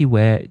nominees Jessie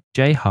Ware,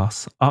 Jay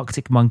Huss,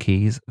 Arctic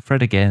Monkeys,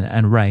 Fred Again,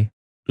 and Ray.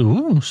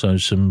 Ooh, so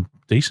some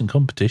decent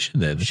competition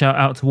there. Shout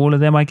out to all of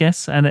them, I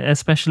guess, and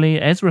especially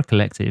Ezra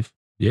Collective.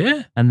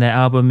 Yeah. And their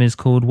album is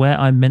called Where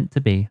I'm Meant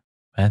to Be.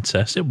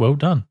 Fantastic. Well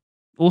done.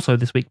 Also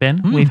this week,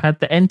 Ben, we've had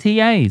the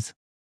NTAs,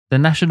 the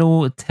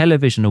National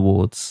Television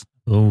Awards.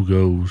 Oh,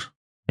 goes.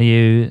 Are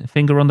you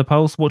finger on the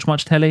pulse? Watch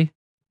much telly?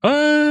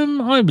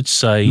 I would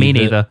say Me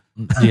neither.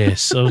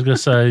 Yes, I was going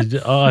to say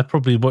I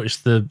probably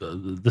watch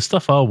the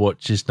stuff I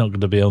watch is not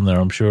going to be on there.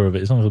 I'm sure of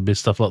it. It's not going to be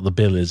stuff like The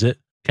Bill, is it?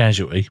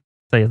 Casualty.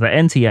 So yeah, the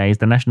NTAs,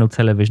 the National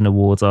Television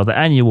Awards, are the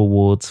annual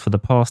awards for the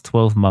past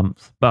 12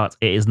 months, but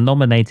it is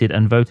nominated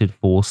and voted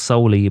for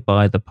solely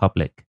by the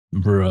public.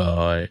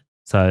 Right.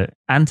 So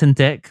Anton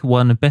Deck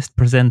won Best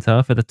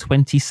Presenter for the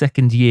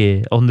 22nd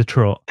year on the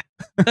trot.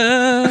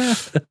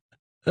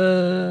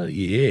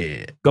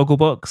 Yeah.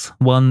 Gogglebox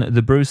won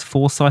the Bruce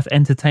Forsyth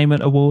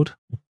Entertainment Award.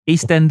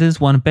 EastEnders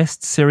won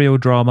Best Serial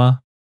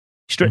Drama.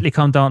 Strictly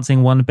Come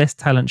Dancing won Best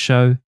Talent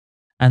Show.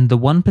 And the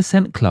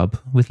 1% Club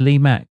with Lee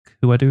Mack,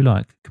 who I do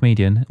like,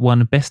 comedian,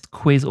 won Best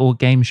Quiz or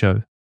Game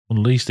Show. Well,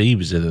 at least he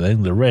was in it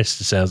then. The rest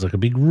sounds like a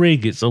big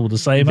rig. It's all the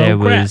same There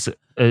old crap. was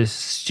a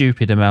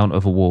stupid amount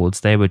of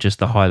awards. They were just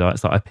the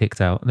highlights that I picked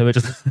out. They were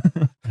just...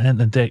 And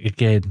the Deck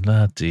again.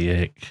 Bloody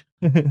heck.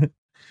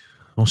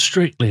 Well,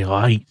 Strictly,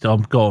 I've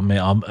got to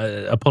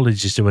admit,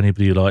 apologies to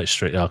anybody who likes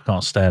Strictly. I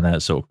can't stand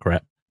that sort of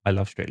crap. I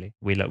love Strictly.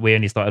 We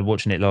only started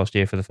watching it last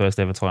year for the first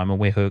ever time and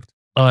we're hooked.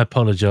 I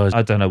apologise.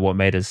 I don't know what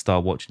made us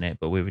start watching it,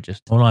 but we were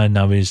just... All I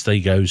know is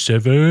they go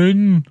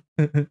 7.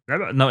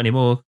 Not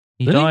anymore.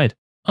 He Did he? died.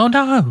 Oh,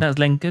 no. That was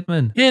Len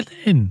Goodman. Yeah,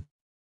 Len.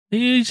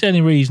 He's the only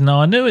reason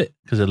I knew it,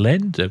 because of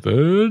Len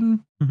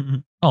 7.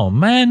 Oh,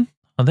 man.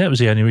 Oh, that was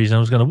the only reason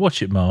I was going to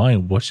watch it, Mo. I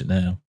ain't watch it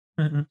now.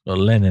 Got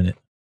Len in it.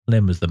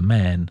 Len was the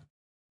man.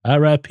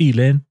 R.I.P.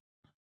 Len.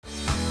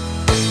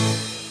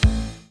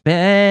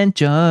 Ben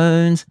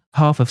Jones,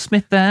 half of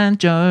Smith and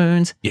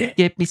Jones. Yeah.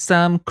 Give me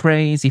some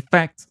crazy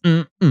facts.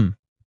 Mm-mm.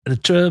 The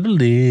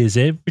trouble is,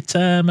 every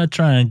time I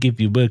try and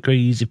give you a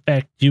crazy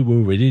fact, you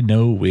already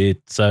know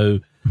it. So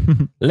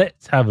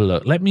let's have a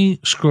look. Let me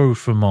scroll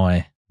through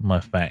my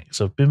facts.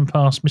 I've been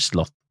past my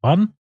sloth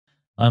one.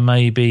 I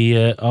may be,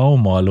 oh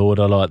my lord,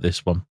 I like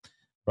this one.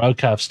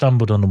 Okay, I've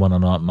stumbled on the one I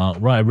like, Mark.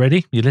 Right,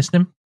 ready? You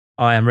listening?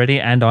 I am ready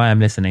and I am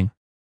listening.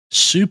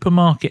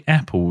 Supermarket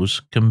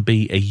apples can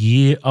be a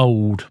year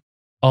old.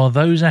 Are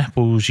those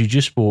apples you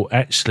just bought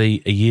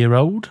actually a year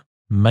old?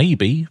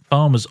 Maybe.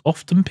 Farmers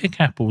often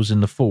pick apples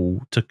in the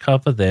fall to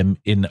cover them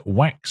in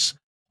wax,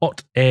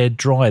 hot air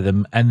dry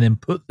them, and then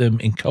put them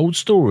in cold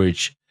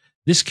storage.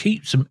 This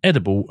keeps them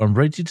edible and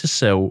ready to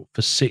sell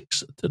for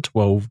 6 to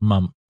 12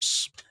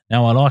 months.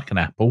 Now, I like an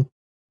apple.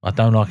 I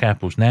don't like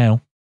apples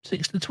now.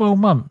 6 to 12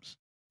 months.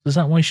 Does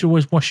that why you should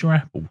always wash your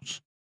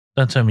apples?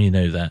 Don't tell me you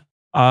know that.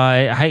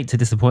 I hate to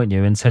disappoint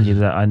you and tell you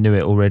that I knew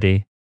it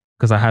already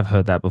because I have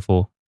heard that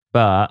before.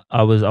 But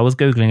I was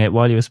Googling it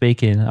while you were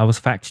speaking. I was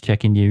fact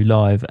checking you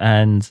live.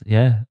 And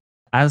yeah,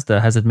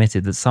 Asda has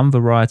admitted that some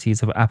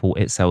varieties of apple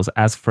it sells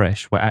as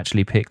fresh were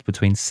actually picked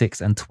between 6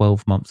 and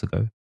 12 months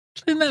ago.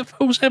 Isn't that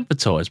false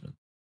advertisement?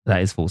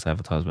 That is false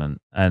advertisement.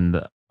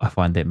 And I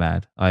find it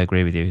mad. I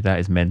agree with you. That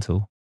is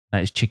mental.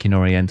 That is chicken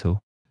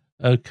oriental.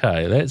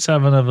 Okay, let's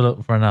have another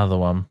look for another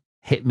one.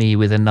 Hit me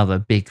with another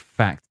big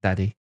fact,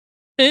 Daddy.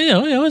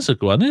 Yeah, that's a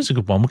good one. That's a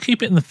good one. We'll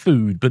keep it in the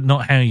food, but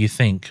not how you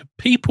think.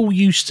 People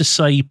used to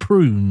say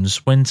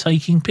prunes when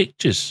taking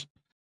pictures.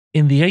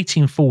 In the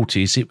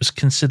 1840s, it was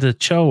considered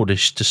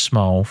childish to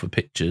smile for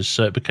pictures,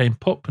 so it became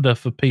popular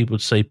for people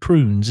to say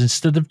prunes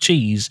instead of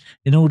cheese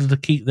in order to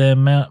keep their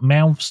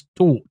mouths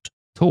taut.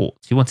 Taught?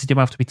 You wanted your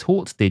mouth to be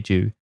taught, did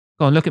you?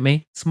 Go on, look at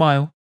me,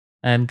 smile,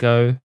 and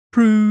go,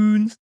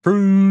 prunes.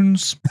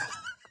 Prunes.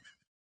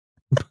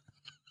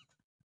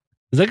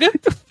 Is that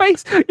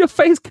good? Your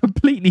face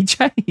completely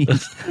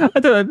changed. I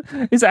don't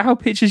know. Is that how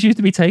pictures used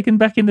to be taken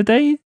back in the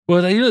day?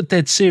 Well, they look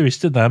dead serious,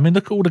 didn't they? I mean,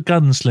 look at all the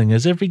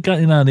gunslingers. Every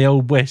gun, the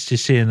old West, you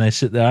see, and they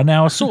sit there.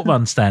 Now, I sort of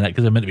understand that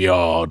because they're meant to be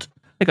hard.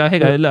 Here you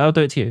go. Look, I'll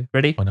do it to you.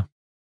 Ready? Why not?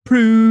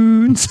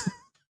 Prunes.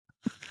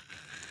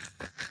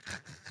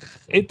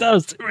 It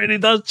does. It really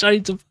does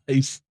change the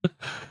face.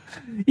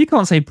 You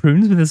can't say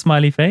prunes with a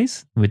smiley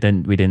face. We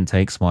didn't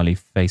take smiley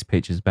face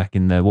pictures back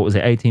in the, what was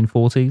it,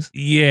 1840s?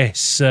 Yes,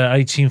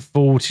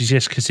 1840s.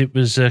 Yes, because it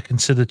was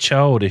considered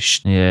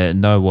childish. Yeah,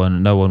 no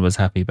one was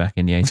happy back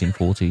in the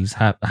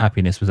 1840s.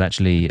 Happiness was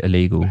actually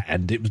illegal.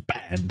 And it was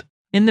banned.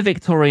 In the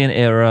Victorian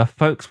era,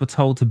 folks were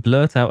told to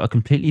blurt out a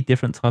completely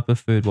different type of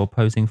food while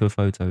posing for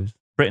photos.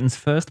 Britain's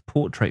first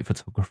portrait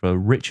photographer,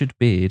 Richard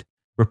Beard,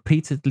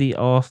 reportedly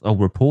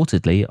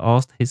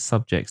asked his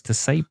subjects to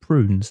say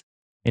prunes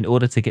in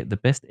order to get the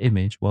best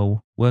image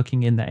while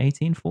working in the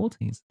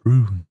 1840s.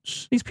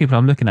 Prunes. These people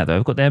I'm looking at, though,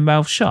 have got their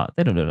mouths shut.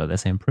 They don't look like they're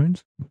saying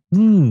prunes.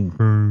 No,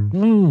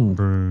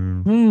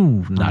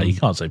 you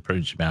can't say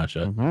prunes, your mouth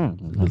shut. You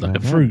look like a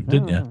fruit,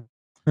 didn't you?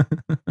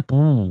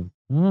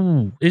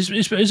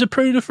 Is a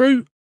prune a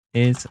fruit?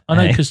 I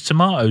know, because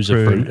tomatoes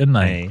are fruit, aren't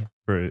they?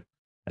 Fruit.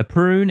 A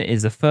prune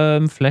is a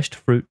firm, fleshed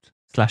fruit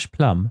 /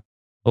 plum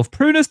of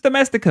Prunus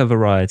domestica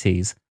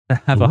varieties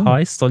that have a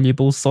high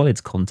soluble solids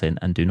content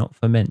and do not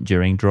ferment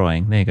during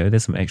drying. There you go.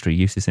 There's some extra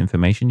useless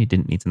information you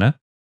didn't need to know.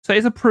 So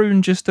is a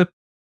prune just a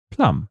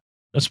plum?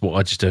 That's what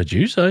I just heard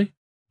you say.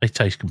 They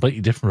taste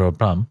completely different from a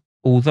plum.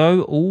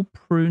 Although all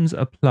prunes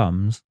are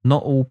plums,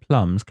 not all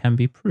plums can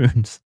be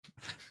prunes.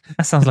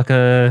 That sounds like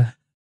a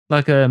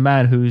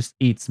man who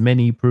eats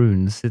many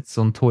prunes, sits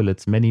on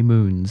toilets many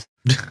moons.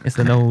 It's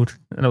an old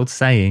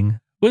saying.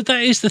 Well,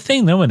 that is the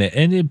thing, though, isn't it?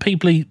 And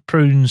people eat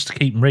prunes to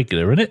keep them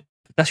regular, isn't it?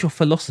 That's your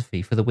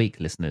philosophy for the week,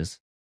 listeners.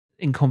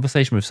 In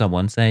conversation with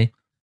someone, say,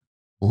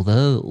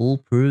 although all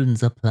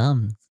prunes are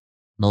plums,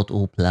 not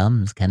all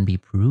plums can be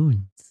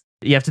prunes.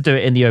 You have to do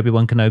it in the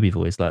Obi-Wan Kenobi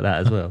voice like that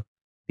as well.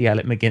 The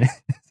Alec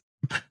McGuinness.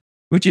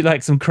 Would you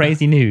like some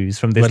crazy news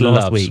from this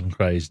last week? Some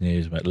crazy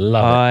news, mate.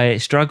 Love I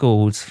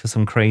struggled for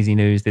some crazy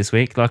news this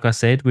week. Like I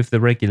said, with the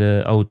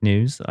regular old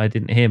news, I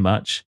didn't hear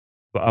much.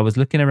 But I was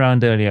looking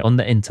around earlier on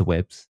the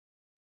interwebs,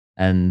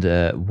 and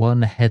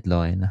one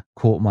headline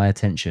caught my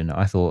attention.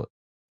 I thought,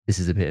 this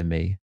is a bit of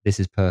me. This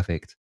is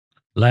perfect.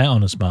 Lay it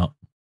on us, Mark.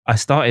 I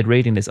started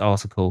reading this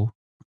article,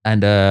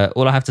 and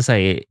all I have to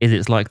say is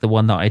it's like the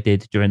one that I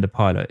did during the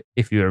pilot,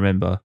 if you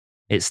remember.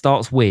 It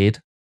starts weird,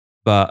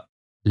 but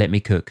let me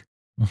cook.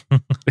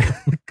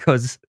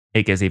 Because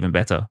it gets even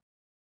better.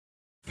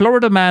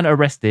 Florida man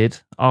arrested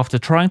after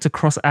trying to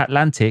cross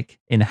Atlantic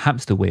in a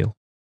hamster wheel.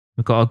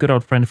 We've got our good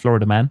old friend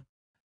Florida man.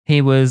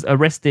 He was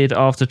arrested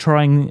after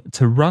trying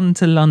to run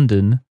to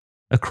London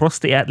across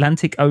the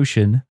Atlantic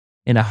Ocean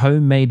in a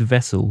homemade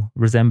vessel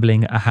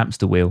resembling a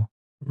hamster wheel.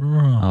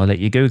 I'll let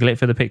you Google it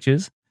for the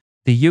pictures.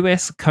 The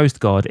US Coast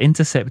Guard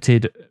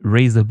intercepted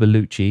Reza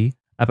Bellucci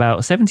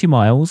about 70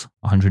 miles,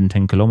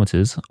 110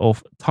 kilometers,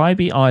 off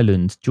Tybee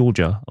Island,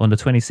 Georgia, on the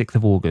 26th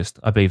of August.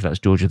 I believe that's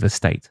Georgia, the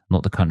state,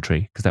 not the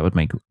country, because that would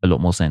make a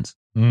lot more sense.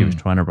 He was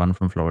trying to run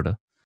from Florida.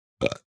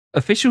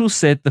 Officials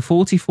said the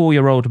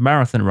 44-year-old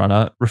marathon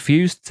runner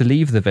refused to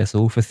leave the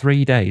vessel for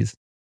 3 days.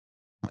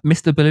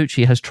 Mr.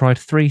 Bellucci has tried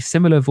 3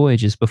 similar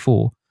voyages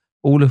before,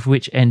 all of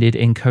which ended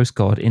in Coast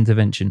Guard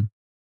intervention.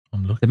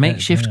 The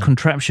makeshift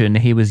contraption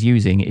he was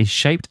using is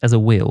shaped as a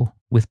wheel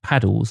with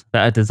paddles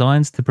that are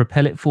designed to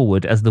propel it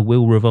forward as the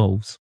wheel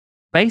revolves.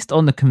 Based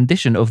on the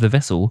condition of the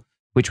vessel,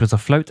 which was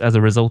afloat as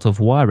a result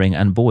of wiring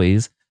and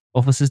buoys,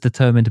 officers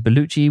determined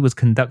Bellucci was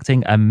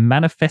conducting a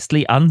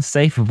manifestly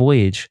unsafe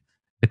voyage,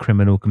 the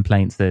criminal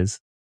complaint says.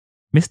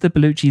 Mr.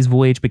 Bellucci's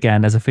voyage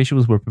began as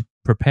officials were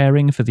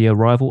preparing for the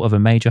arrival of a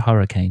major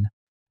hurricane.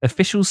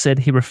 Officials said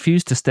he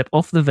refused to step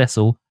off the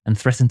vessel and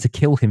threatened to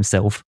kill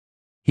himself.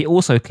 He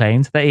also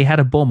claimed that he had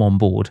a bomb on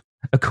board,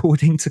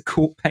 according to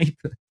court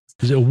papers.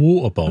 Is it a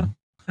water bomb?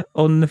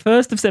 On the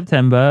 1st of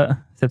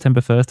September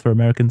 1st for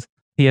Americans,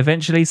 he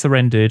eventually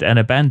surrendered and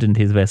abandoned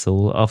his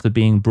vessel after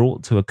being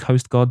brought to a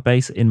Coast Guard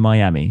base in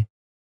Miami.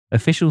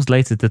 Officials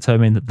later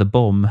determined that the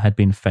bomb had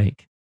been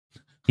fake.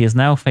 He is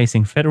now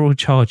facing federal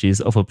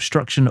charges of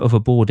obstruction of a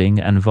boarding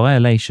and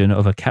violation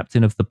of a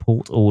captain of the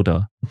port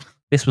order.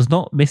 This was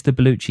not Mr.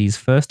 Bellucci's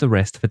first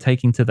arrest for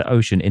taking to the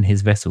ocean in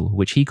his vessel,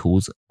 which he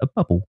calls a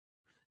bubble.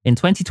 In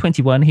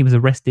 2021, he was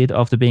arrested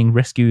after being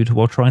rescued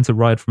while trying to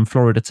ride from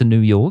Florida to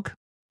New York.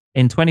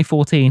 In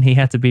 2014, he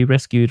had to be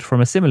rescued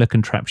from a similar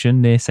contraption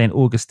near St.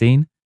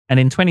 Augustine. And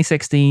in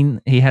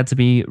 2016, he had to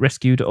be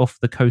rescued off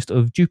the coast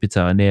of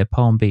Jupiter near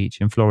Palm Beach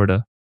in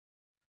Florida.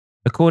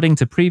 According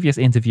to previous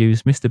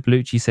interviews, Mr.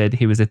 Bellucci said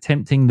he was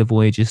attempting the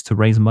voyages to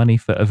raise money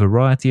for a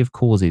variety of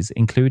causes,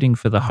 including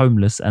for the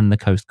homeless and the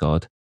Coast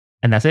Guard.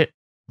 And that's it.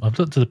 I've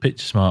looked at the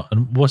picture, Smart.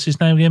 And what's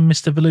his name again?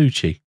 Mr.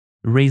 Bellucci?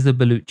 Reza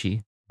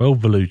Bellucci. Well,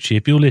 Bellucci,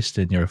 if you're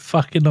listening, you're a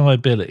fucking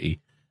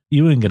liability.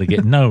 You ain't going to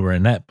get nowhere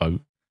in that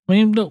boat. I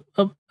mean, look,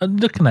 I'm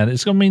looking at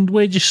it. I mean,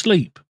 where'd you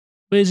sleep?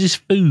 Where's his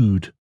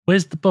food?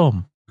 Where's the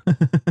bomb?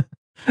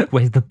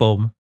 Where's the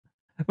bomb?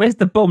 Where's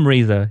the bomb,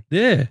 Reza?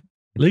 Yeah.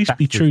 At least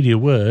be true to your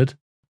word.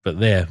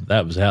 But there,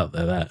 that was out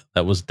there.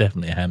 That was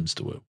definitely a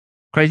hamster wheel.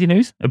 Crazy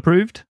news?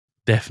 Approved?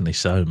 Definitely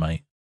so,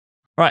 mate.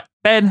 Right,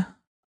 Ben,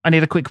 I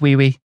need a quick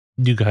wee-wee.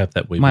 You go have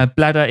that wee-wee. My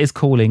bladder is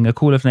calling, a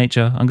call of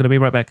nature. I'm going to be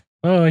right back.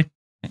 Bye.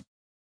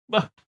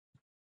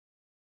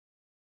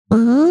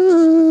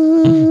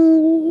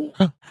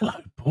 Hello,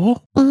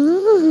 Paul.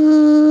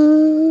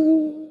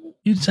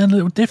 You sound a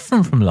little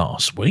different from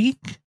last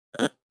week.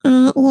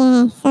 Yeah,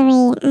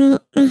 sorry,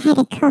 I had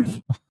a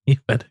cough. You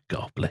better,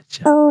 God bless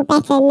you. All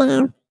better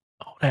now.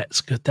 Oh,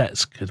 That's good.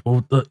 That's good.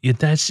 Well, look, your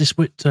dad's just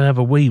went to have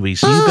a wee-wee,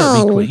 so you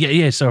better be quick.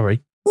 Yeah,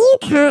 sorry. You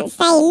can't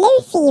say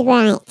Lucy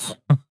right.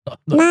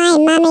 My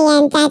mummy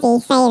and daddy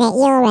say that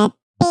you're a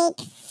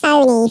big,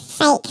 phony,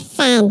 fake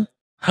fan.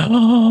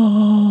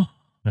 I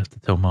have to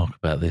tell Mark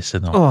about this,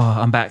 and Oh,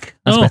 I'm back.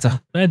 That's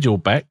better. Glad you're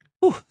back.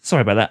 Ooh,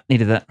 sorry about that.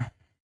 Needed that.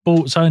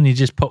 Bort's only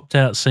just popped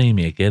out to see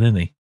me again, isn't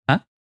he? Huh?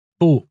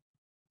 Bort's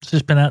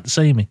just been out to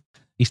see me.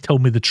 He's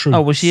told me the truth.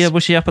 Oh, was she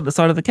up at the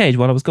side of the cage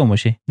while I was gone, was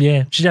she?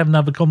 Yeah, she's having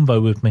another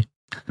convo with me.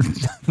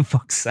 For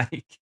fuck's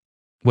sake.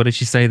 What did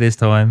she say this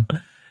time?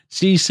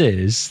 She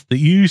says that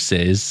you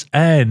says,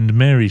 and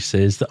Mary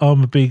says that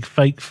I'm a big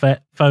fake,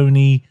 fat,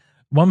 phony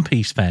One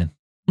Piece fan.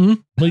 What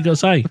you got to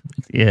say?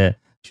 Yeah,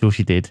 sure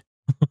she did.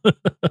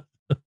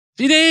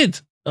 She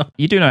did.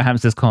 You do know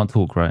hamsters can't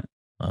talk, right?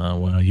 Oh,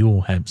 well,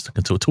 your hamster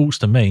can talk. Talks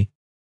to me.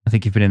 I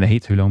think you've been in the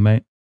heat too long,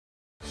 mate.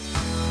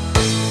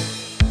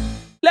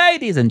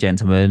 Ladies and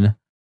gentlemen,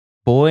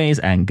 boys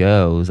and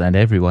girls, and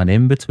everyone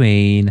in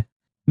between,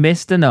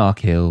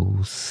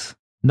 MrGnarKills.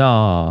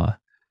 Narky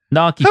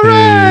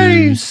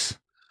poos.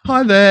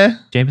 Hi there.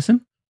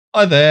 Jameson?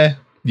 Hi there.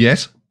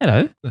 Yes,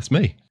 Hello. that's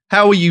me.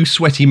 How are you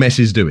sweaty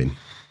messes doing?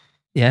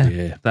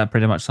 Yeah, that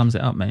pretty much sums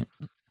it up, mate.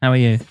 How are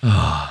you?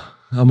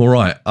 I'm all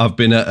right. I've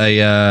been at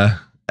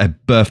a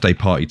birthday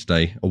party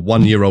today, a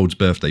 1-year-old's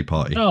birthday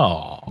party.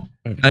 Oh.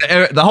 And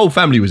the whole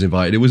family was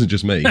invited. It wasn't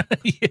just me.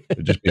 Yeah.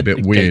 It'd just be a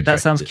bit weird. That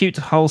sounds cute,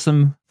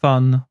 wholesome,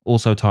 fun,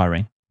 also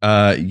tiring.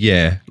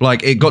 Yeah.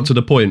 Like it got to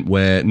the point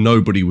where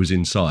nobody was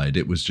inside.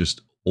 It was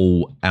just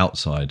all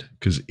outside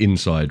because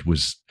inside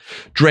was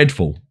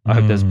dreadful. I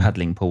hope there's a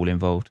paddling pool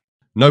involved.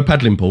 No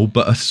paddling pool,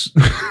 but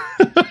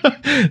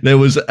there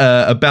was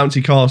a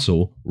bouncy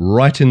castle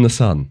right in the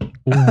sun.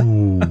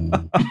 Ooh.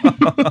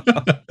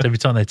 Every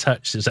time they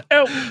touched, it's like,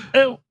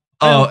 ow.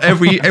 Oh,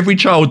 every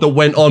child that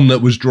went on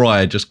that was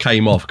dry just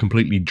came off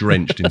completely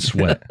drenched in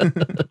sweat.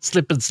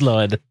 Slip and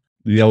slide.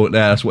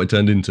 That's what it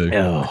turned into.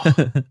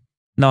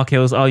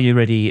 Narkills, are you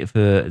ready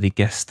for the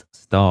guest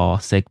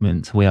star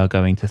segment? We are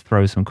going to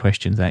throw some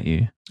questions at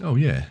you. Oh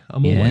yeah,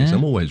 I'm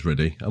always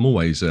ready. I'm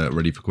always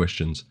ready for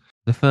questions.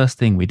 The first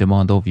thing we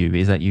demand of you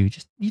is that you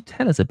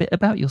tell us a bit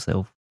about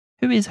yourself.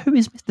 Who is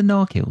Mr.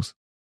 Narkills?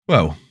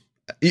 Well,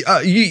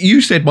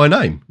 you said my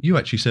name. You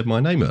actually said my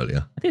name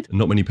earlier. I did.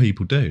 Not many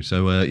people do.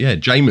 So yeah,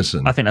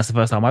 Jameson. I think that's the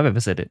first time I've ever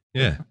said it.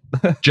 Yeah,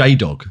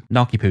 J-Dog.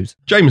 Narky poos.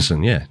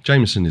 Jameson. Yeah,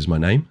 Jameson is my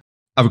name.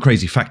 I have a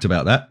crazy fact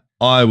about that.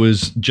 I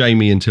was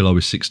Jamie until I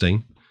was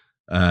 16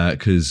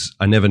 because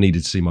I never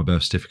needed to see my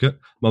birth certificate.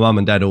 My mum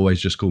and dad always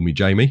just called me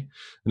Jamie.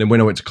 And then when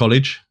I went to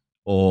college,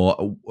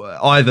 or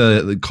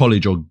either the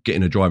college or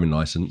getting a driving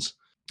license,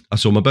 I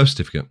saw my birth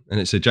certificate and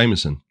it said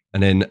Jameson.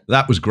 And then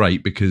that was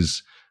great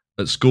because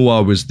at school I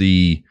was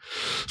the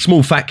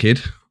small fat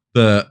kid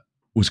that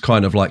was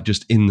kind of like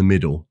just in the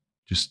middle.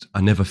 Just I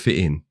never fit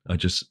in. I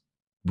just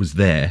was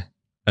there.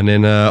 And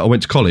then I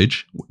went to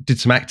college, did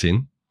some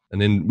acting,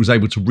 and then was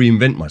able to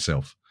reinvent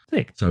myself.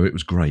 Sick. So it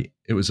was great.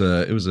 It was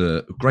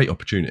a great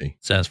opportunity.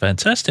 Sounds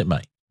fantastic,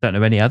 mate. Don't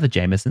know any other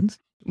Jamesons.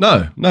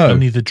 No.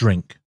 Only the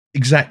drink.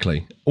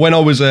 Exactly. When I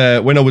was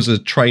a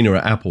trainer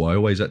at Apple, I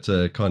always had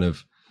to kind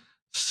of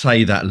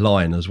say that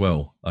line as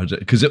well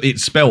because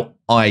it's spelt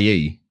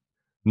IE,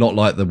 not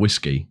like the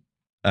whiskey.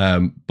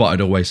 But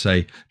I'd always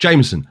say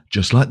Jameson,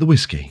 just like the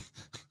whiskey,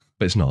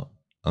 but it's not.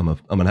 I'm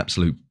an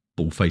absolute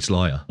bull-faced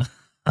liar.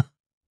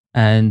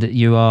 And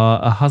you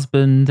are a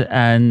husband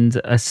and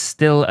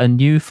still a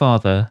new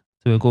father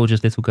to a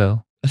gorgeous little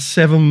girl. A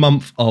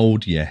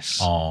 7-month-old, yes.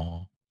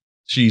 Oh,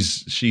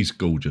 She's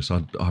gorgeous.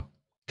 I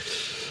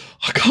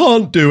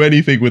can't do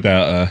anything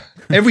without her.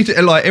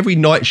 Every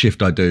night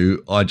shift I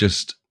do, I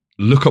just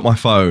look at my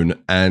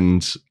phone,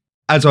 and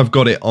as I've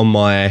got it on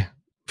my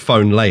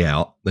phone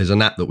layout, there's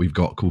an app that we've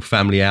got called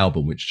Family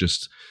Album, which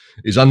just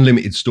is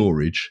unlimited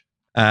storage,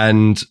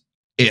 and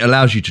it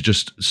allows you to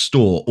just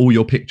store all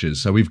your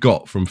pictures. So we've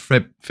got from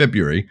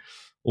February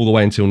all the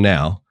way until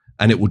now,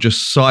 and it will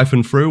just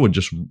siphon through and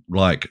just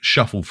like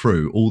shuffle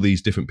through all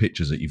these different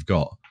pictures that you've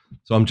got.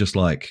 So I'm just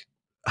like,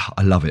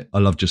 I love it. I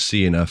love just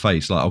seeing her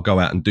face. Like I'll go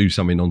out and do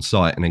something on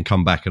site and then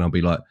come back and I'll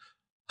be like,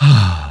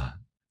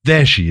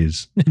 there she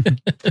is.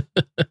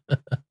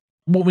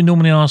 What we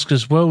normally ask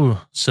as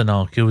well,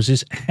 Snarkills,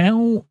 is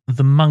how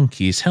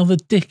the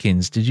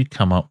dickens did you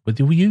come up with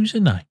your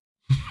username?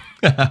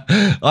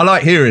 I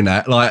like hearing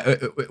that.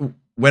 Like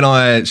when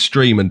I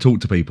stream and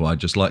talk to people, I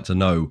just like to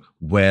know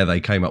where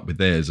they came up with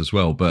theirs as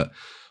well. But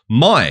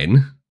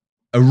mine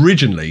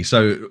originally,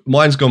 so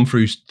mine's gone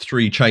through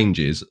 3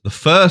 changes. The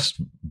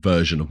first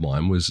version of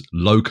mine was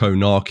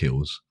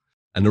MrGnarKills.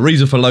 And the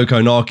reason for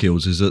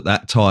MrGnarKills is at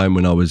that time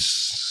when I was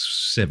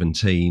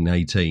 17,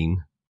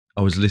 18,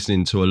 I was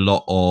listening to a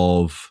lot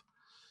of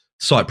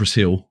Cypress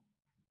Hill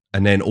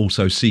and then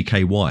also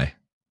CKY.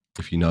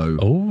 If you know,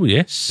 Oh,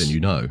 yes. then you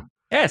know.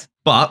 Yes.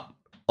 But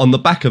on the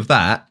back of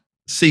that,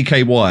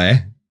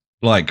 CKY,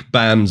 like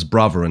Bam's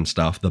brother and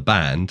stuff, the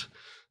band,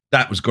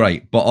 that was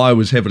great. But I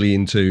was heavily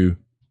into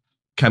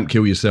Camp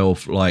Kill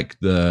Yourself, like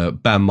the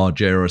Bam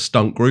Margera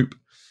stunt group.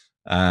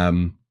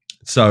 And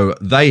So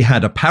they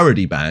had a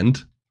parody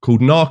band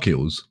called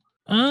NarKills.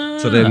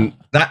 So then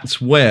that's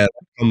where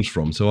that comes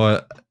from.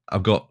 So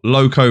I've got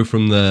Loco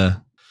from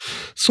the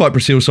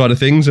Cypress Hill side of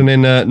things, and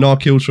then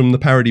NarKills from the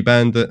parody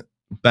band that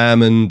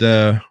Bam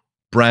and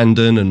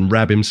Brandon and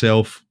Rab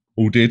himself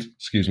all did.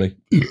 Excuse me.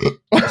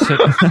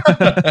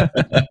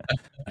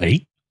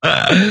 Hey.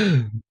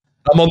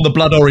 I'm on the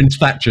blood orange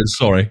Thatchers,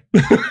 sorry.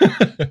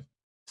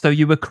 So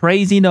you were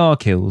crazy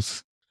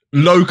NarKills.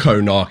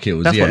 Loco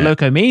NarKills, That's what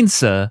Loco means,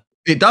 sir.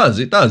 It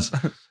does.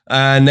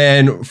 And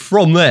then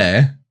from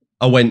there,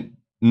 I went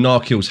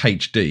NarKills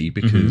HD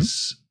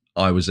because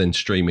I was then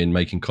streaming,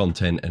 making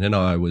content, and then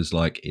I was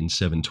like in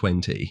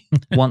 720.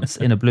 Once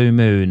in a blue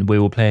moon, we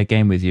will play a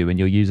game with you, and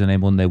your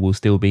username on there will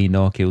still be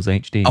NarKills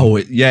HD. Oh,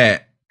 yeah.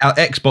 Our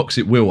Xbox,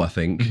 it will, I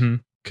think,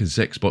 because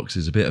Xbox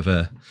is a bit of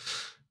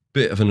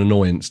an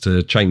annoyance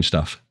to change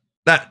stuff.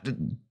 That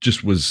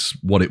just was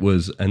what it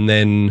was. And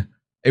then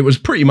it was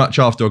pretty much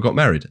after I got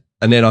married.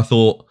 And then I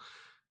thought,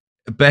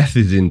 Beth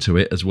is into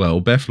it as well.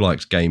 Beth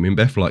likes gaming.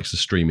 Beth likes the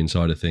streaming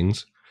side of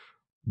things.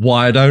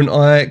 Why don't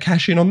I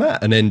cash in on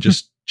that and then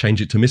just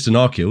change it to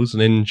MrGnarKills?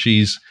 And then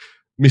she's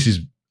Mrs.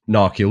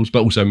 NarKills,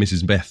 but also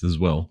Mrs. Beth as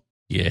well.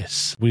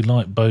 Yes, we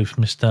like both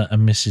Mr.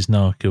 and Mrs.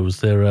 NarKills.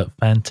 They're a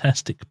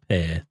fantastic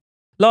pair.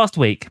 Last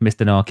week,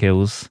 Mr.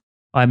 NarKills,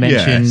 I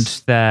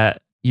mentioned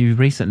that you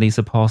recently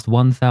surpassed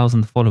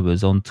 1,000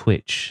 followers on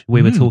Twitch.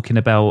 We were talking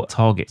about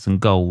targets and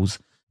goals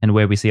and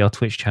where we see our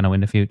Twitch channel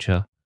in the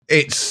future.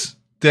 It's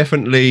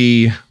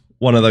definitely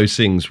one of those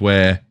things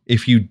where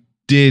if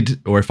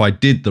I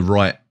did the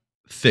right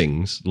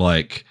things,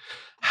 like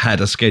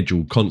had a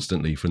schedule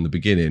constantly from the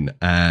beginning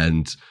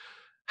and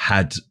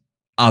had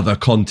other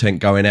content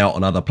going out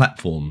on other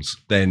platforms,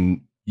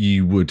 then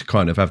you would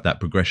kind of have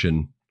that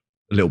progression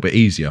a little bit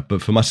easier.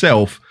 But for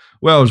myself,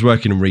 where I was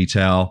working in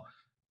retail,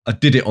 I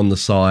did it on the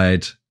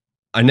side.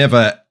 I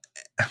never,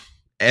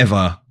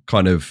 ever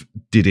kind of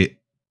did it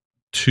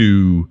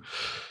to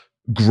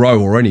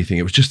grow or anything.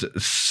 It was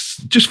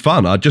just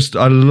fun. I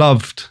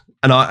loved,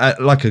 and I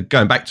like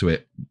going back to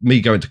it,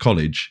 me going to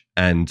college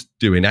and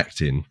doing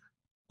acting.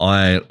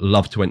 I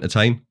love to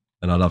entertain,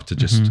 and I love to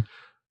just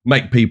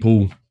make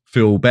people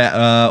feel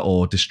better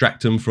or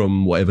distract them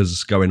from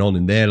whatever's going on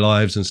in their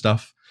lives and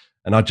stuff.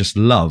 And I just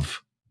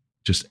love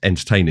just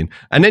entertaining,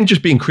 and then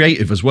just being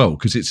creative as well,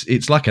 because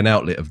it's like an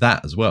outlet of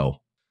that as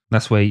well.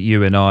 That's where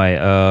you and I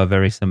are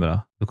very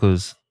similar,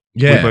 because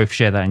we both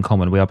share that in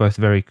common. We are both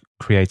very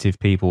creative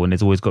people, and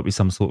there's always got to be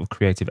some sort of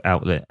creative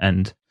outlet.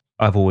 And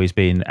I've always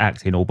been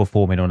acting or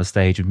performing on a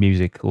stage of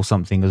music or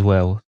something as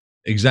well.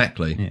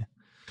 Exactly. Yeah.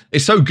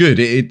 It's so good.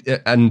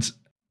 And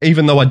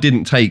even though I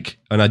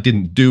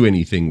didn't do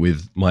anything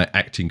with my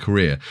acting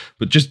career,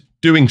 but just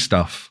doing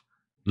stuff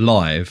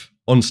live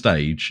on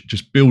stage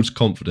just builds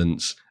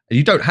confidence. And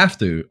you don't have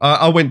to.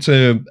 I went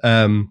to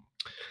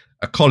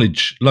a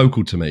college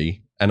local to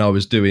me, and I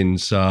was doing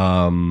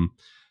I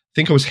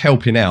think I was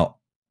helping out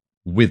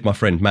with my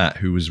friend Matt,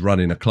 who was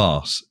running a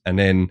class. And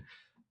then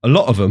a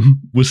lot of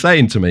them were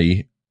saying to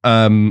me,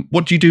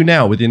 what do you do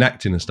now within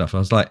acting and stuff? I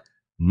was like,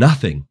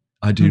 nothing.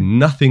 I do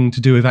nothing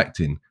to do with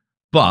acting.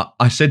 But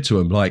I said to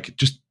him, like,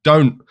 just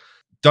don't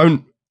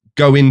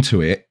go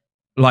into it.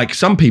 Like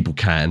some people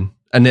can,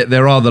 and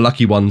there are the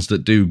lucky ones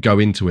that do go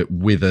into it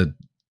with a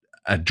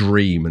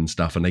dream and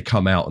stuff, and they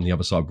come out on the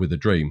other side with a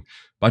dream.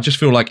 But I just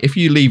feel like if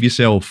you leave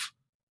yourself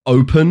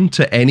open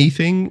to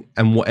anything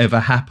and whatever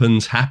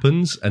happens,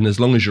 and as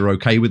long as you're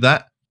okay with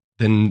that,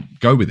 then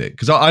go with it.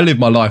 Because I live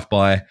my life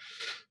by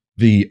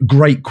the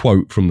great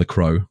quote from The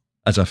Crow,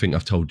 as I think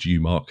I've told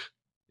you, Mark,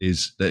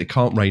 is that it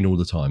can't rain all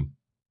the time.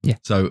 Yeah.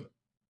 So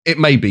it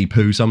may be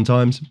poo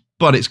sometimes,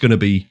 but it's going to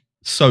be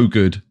so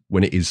good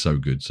when it is so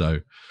good. So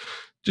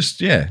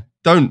just,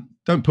 don't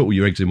put all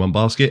your eggs in one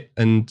basket,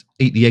 and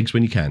eat the eggs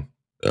when you can.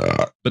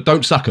 But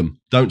don't suck them.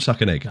 Don't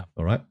suck an egg. No.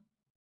 All right?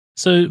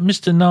 So,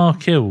 Mr.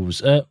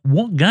 NarKills,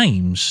 what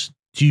games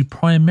do you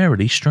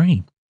primarily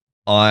stream?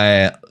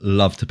 I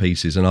love to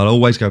pieces, and I'll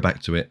always go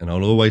back to it, and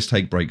I'll always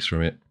take breaks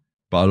from it,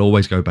 but I'll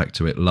always go back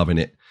to it, loving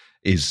it,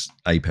 is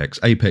Apex.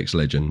 Apex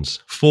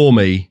Legends, for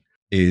me,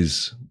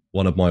 is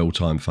one of my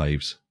all-time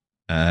faves.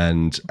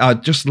 And I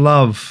just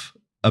love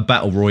a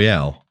battle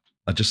royale.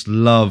 I just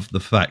love the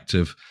fact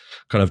of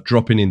kind of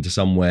dropping into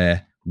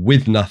somewhere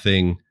with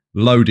nothing,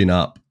 loading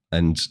up,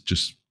 and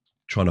just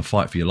trying to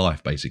fight for your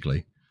life,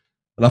 basically.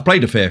 And I've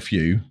played a fair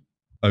few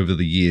over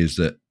the years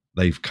that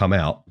they've come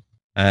out,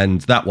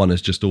 and that one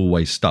has just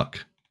always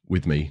stuck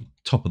with me,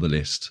 top of the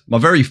list. My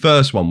very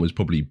first one was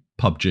probably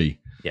PUBG.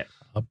 Yeah,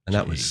 PUBG. And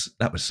that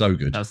was so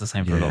good. That was the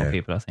same for a lot of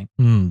people, I think.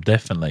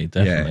 Definitely.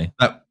 Yeah,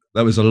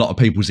 that was a lot of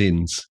people's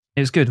ins.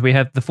 It's good. We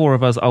have the four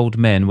of us old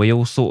men. We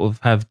all sort of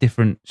have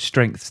different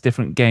strengths,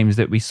 different games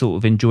that we sort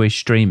of enjoy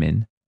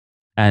streaming.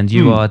 And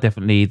you are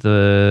definitely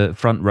the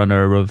front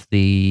runner of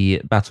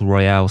the Battle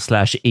Royale /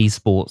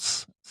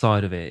 esports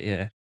side of it.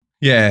 Yeah.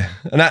 Yeah.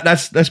 And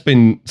that's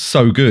been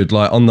so good.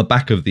 Like on the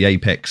back of the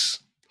Apex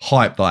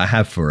hype that I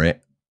have for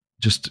it,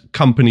 just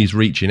companies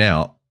reaching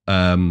out,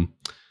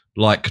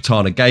 like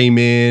Katana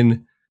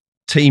Gaming,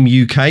 Team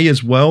UK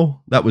as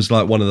well. That was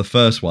like one of the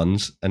first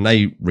ones, and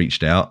they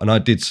reached out, and I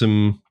did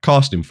some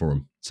casting for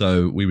them.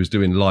 So we was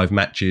doing live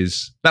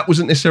matches. That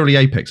wasn't necessarily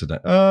Apex, I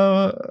don't.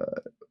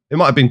 It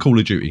might have been Call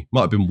of Duty,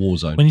 might have been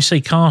Warzone. When you say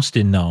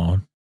casting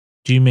now,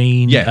 do you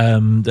mean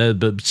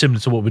similar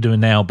to what we're doing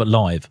now, but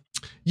live?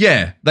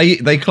 Yeah,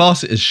 they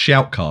class it as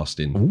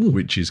shoutcasting,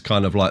 which is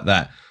kind of like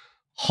that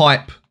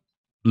hype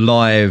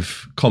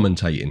live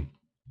commentating.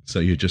 So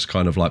you're just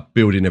kind of like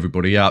building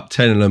everybody up,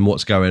 telling them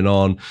what's going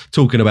on,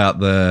 talking about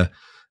the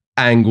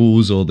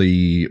angles or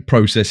the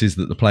processes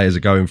that the players are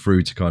going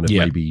through to kind of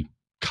maybe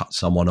cut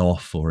someone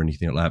off or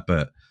anything like that.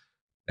 But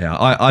yeah,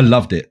 I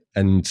loved it.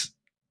 And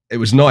it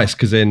was nice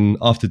because then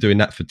after doing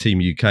that for Team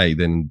UK,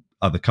 then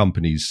other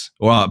companies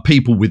or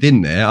people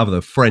within there,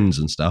 other friends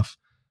and stuff,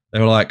 they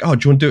were like, oh,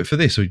 do you want to do it for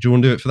this or do you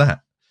want to do it for that?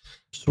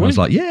 I was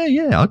like,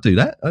 yeah, I'll do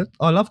that.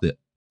 I loved it.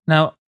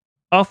 Now,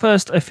 our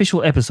first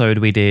official episode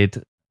we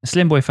did,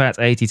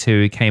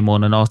 SlimBoyFat82 came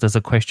on and asked us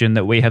a question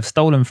that we have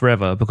stolen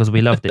forever because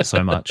we loved it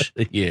so much.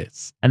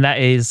 Yes. And that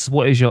is,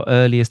 what is your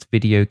earliest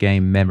video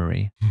game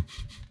memory?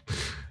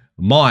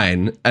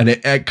 Mine, and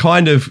it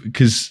kind of,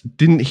 because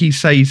didn't he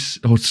say,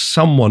 or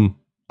someone,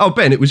 oh,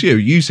 Ben, it was you.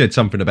 You said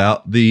something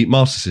about the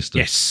Master System.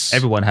 Yes.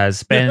 Everyone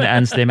has. Ben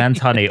and Slim and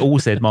Tunny all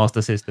said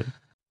Master System.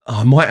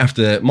 Oh, I might have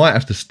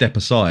to step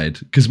aside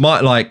because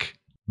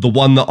the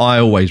one that I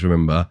always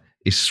remember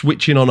is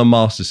switching on a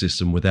Master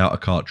System without a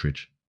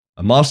cartridge.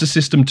 A Master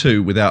System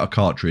 2 without a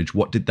cartridge.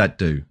 What did that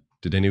do?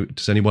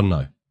 Does anyone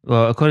know?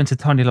 Well, according to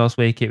Tony last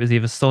week, it was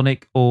either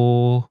Sonic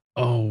or...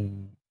 Oh,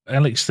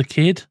 Alex the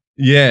Kid?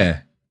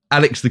 Yeah.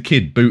 Alex the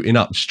Kid booting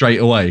up straight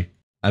away.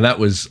 And that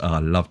was... I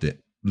loved it.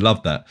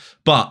 Loved that.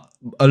 But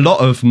a lot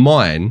of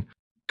mine,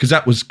 because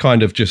that was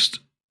kind of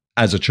just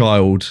as a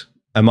child...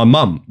 And my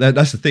mum,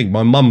 that's the thing.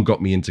 My mum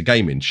got me into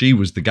gaming. She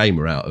was the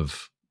gamer out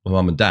of my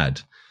mum and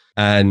dad.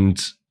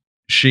 And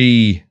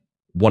she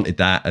wanted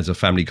that as a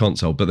family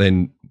console. But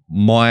then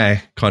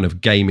my kind of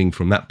gaming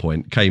from that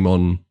point came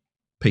on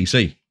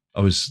PC.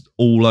 I was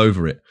all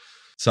over it.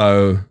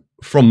 So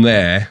from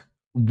there,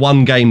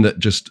 one game that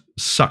just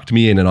sucked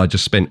me in and I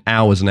just spent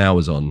hours and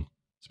hours on,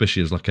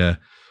 especially as like a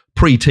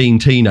pre-teen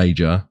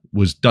teenager,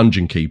 was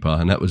Dungeon Keeper.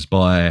 And that was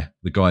by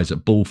the guys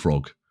at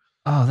Bullfrog.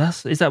 Oh,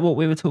 is that what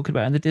we were talking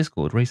about in the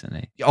Discord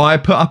recently? I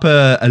put up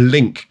a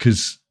link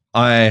because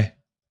I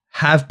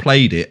have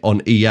played it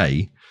on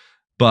EA,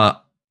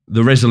 but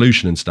the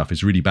resolution and stuff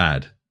is really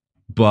bad.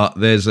 But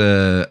there's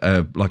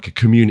a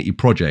community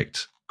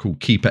project called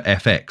Keeper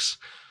FX,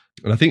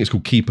 and I think it's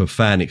called Keeper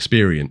Fan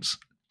Experience.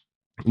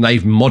 And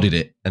they've modded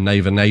it and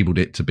they've enabled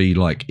it to be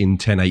like in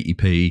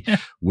 1080p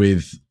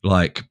with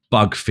like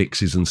bug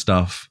fixes and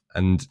stuff,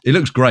 and it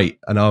looks great.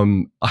 And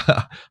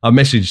I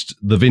messaged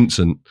the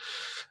Vincent.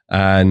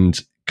 And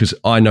because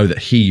I know that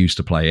he used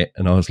to play it,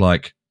 and I was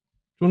like,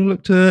 do you want to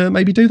look to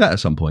maybe do that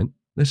at some point?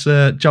 Let's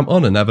jump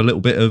on and have a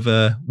little bit of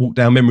walk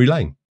down memory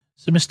lane.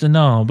 So, Mr.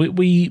 Nar,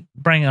 we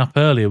brought up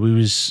earlier, we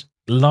was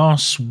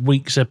last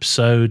week's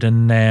episode,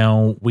 and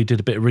now we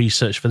did a bit of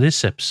research for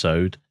this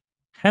episode.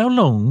 How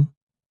long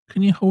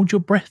can you hold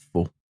your breath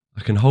for?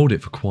 I can hold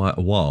it for quite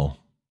a while.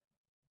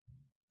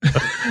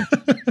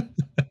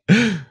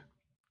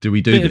 Do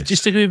we do this?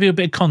 Just to give you a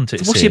bit of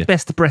context, What's your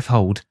best breath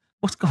hold?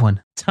 What's going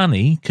on?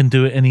 Tunny can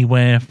do it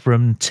anywhere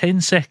from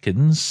 10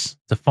 seconds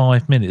to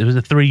 5 minutes. It was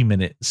 3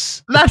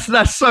 minutes.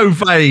 That's so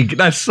vague.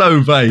 That's so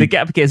vague. The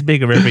gap gets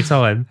bigger every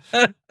time.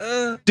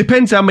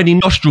 Depends how many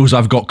nostrils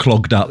I've got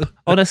clogged up.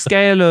 On a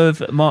scale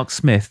of Mark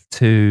Smith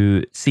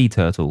to Sea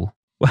Turtle,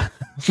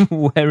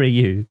 where are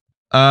you?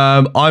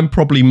 I'm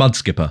probably Mud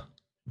Skipper.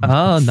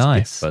 Oh,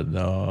 nice.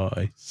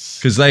 Nice.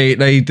 Because they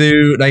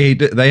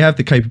have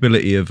the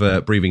capability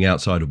of breathing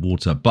outside of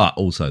water, but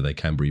also they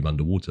can breathe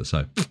underwater.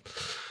 So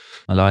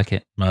I like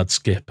it. Mud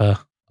Skipper.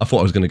 I thought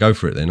I was going to go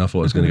for it then. I thought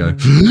I was going to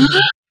go.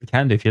 We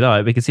can do if you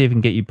like. We can see if we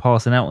can get you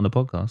passing out on the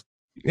podcast.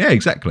 Yeah,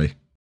 exactly.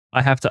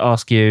 I have to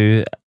ask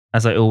you,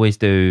 as I always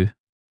do,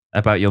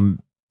 about your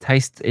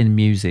taste in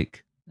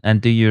music.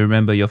 And do you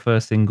remember your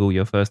first single,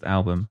 your first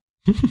album?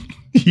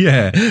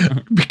 Yeah,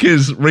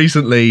 because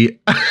recently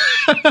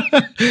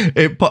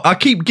I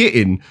keep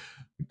getting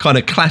kind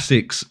of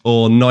classics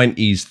or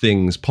 90s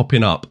things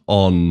popping up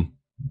on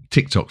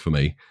TikTok for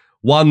me.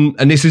 One,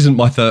 and this isn't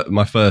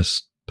my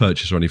first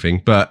purchase or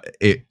anything, but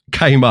it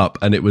came up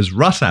and it was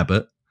Russ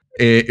Abbott.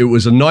 It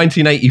was a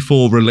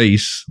 1984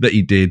 release that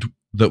he did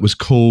that was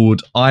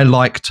called I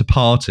Like to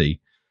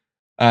Party.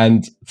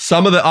 And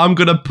I'm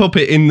going to pop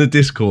it in the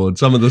Discord,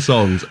 some of the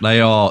songs,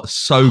 they are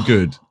so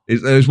good.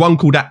 There's one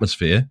called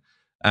Atmosphere,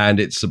 and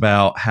it's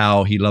about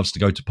how he loves to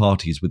go to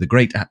parties with a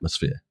great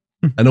atmosphere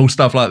and all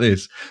stuff like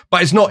this.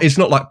 But it's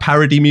not like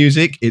parody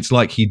music. It's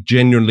like he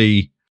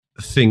genuinely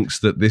thinks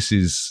that this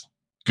is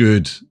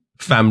good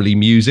family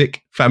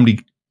music,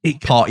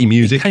 party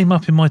music. It came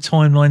up in my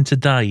timeline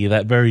today,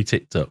 that very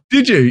TikTok.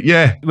 Did you?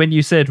 Yeah. When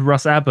you said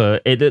Russ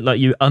Abbott, it looked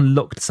like you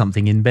unlocked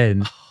something in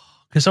Ben.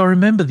 Because I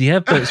remember the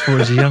adverts for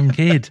as a young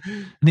kid,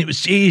 and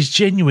it is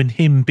genuine.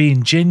 Him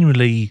being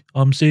genuinely,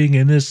 I'm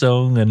singing a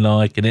song and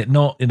liking it,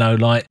 not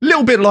like a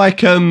little bit like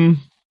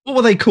what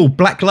were they called?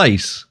 Black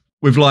Lace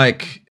with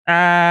like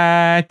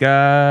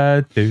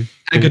Agadoo.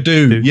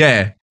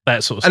 Yeah.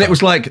 That sort of stuff. And it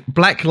was like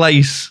Black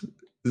Lace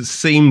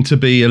seemed to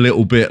be a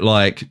little bit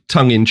like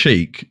tongue in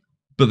cheek,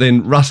 but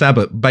then Russ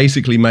Abbott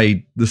basically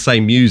made the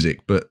same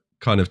music, but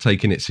kind of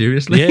taking it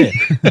seriously. Yeah,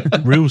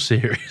 real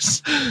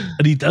serious.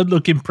 And he don't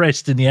look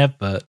impressed in the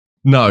advert.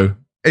 No,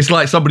 it's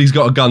like somebody's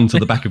got a gun to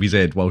the back of his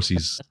head whilst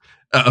he's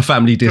at a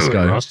family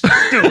disco. Do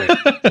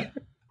it.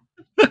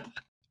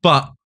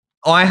 But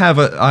I have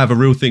a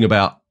real thing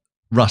about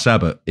Russ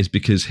Abbott is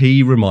because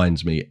he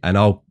reminds me, and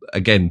I'll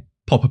again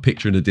pop a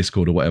picture in the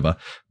Discord or whatever,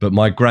 but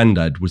my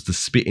granddad was the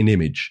spitting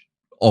image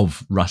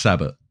of Russ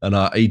Abbott. And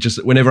he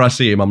just, whenever I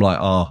see him, I'm like,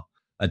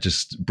 that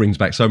just brings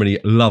back so many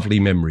lovely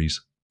memories.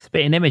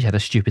 Spitting Image had a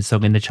stupid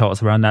song in the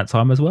charts around that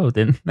time as well,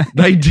 didn't they?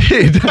 They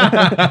did.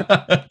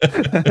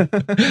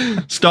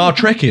 Star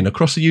Trekking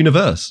across the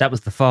universe. That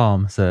was The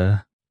Farm,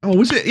 sir. Oh,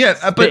 was it? Yeah.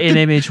 But Spitting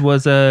Image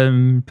was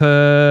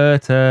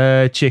put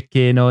a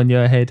chicken on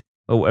your head,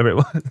 or whatever it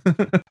was.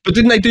 But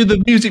didn't they do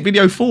the music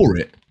video for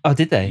it? Oh,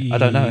 did they? I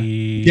don't know.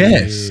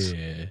 Yes.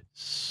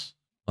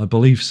 I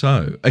believe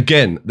so.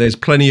 Again, there's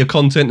plenty of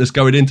content that's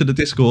going into the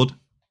Discord.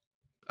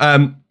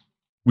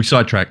 We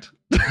sidetracked.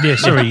 Yeah,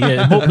 sorry.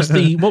 Yeah, what was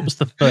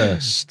the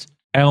first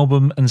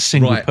album and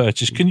single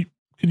purchase? Can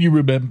you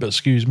remember?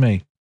 Excuse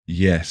me.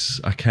 Yes,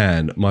 I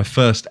can. My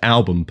first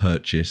album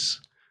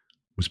purchase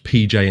was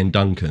PJ and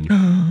Duncan,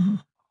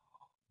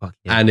 Fuck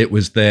yeah. and it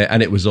was there,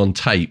 and it was on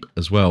tape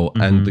as well.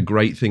 Mm-hmm. And the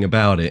great thing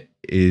about it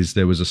is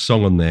there was a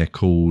song on there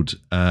called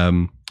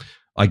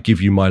 "I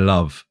Give You My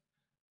Love,"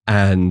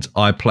 and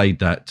I played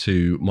that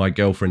to my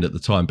girlfriend at the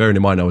time. Bearing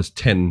in mind I was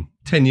 10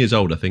 years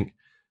old, I think.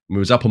 We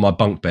was up on my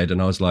bunk bed,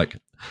 and I was like,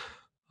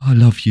 I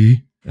love you,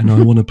 and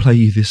I want to play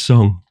you this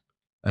song.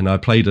 And I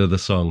played her the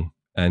song,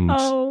 and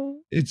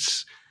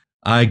it's,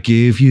 I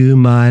give you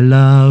my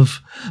love,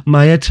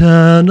 my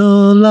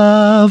eternal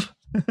love.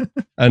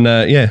 And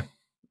yeah,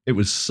 it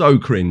was so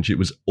cringe. It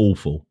was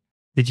awful.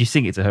 Did you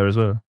sing it to her as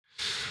well?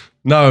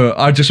 No,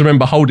 I just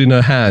remember holding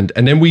her hand,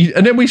 and then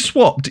we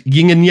swapped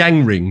yin and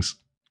yang rings.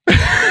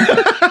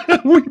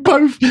 We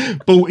both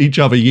bought each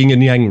other yin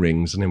and yang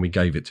rings, and then we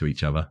gave it to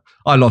each other.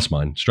 I lost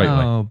mine straight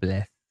away. Oh,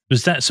 bless.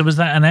 Was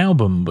that an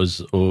album?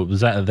 Or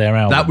was that their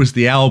album? That was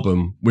the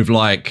album with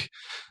like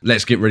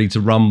Let's Get Ready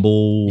to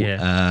Rumble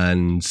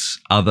and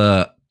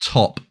other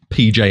top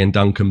PJ and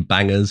Duncan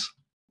bangers.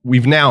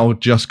 We've now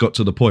just got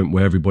to the point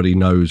where everybody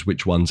knows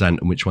which one's Ant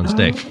and which one's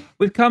Dec.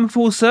 We've come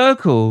full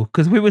circle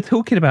because we were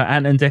talking about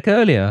Ant and Dec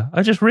earlier.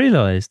 I just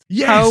realised.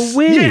 Yes, how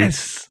weird.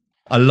 Yes,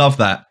 I love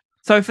that.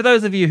 So for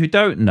those of you who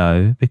don't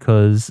know,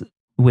 because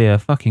we're a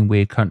fucking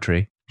weird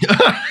country,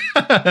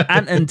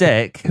 Ant and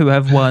Dec, who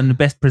have won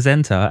Best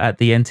Presenter at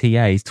the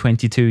NTAs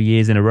 22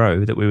 years in a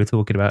row that we were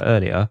talking about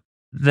earlier,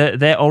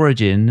 their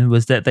origin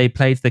was that they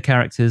played the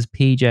characters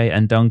PJ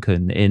and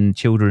Duncan in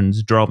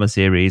children's drama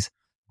series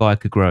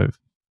Biker Grove.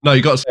 No,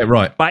 you got to say it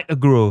right. Biker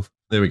Grove.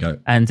 There we go.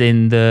 And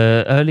in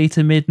the early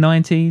to mid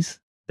 90s,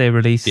 they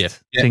released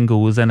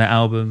singles and an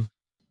album.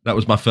 That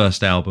was my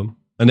first album.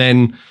 And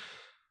then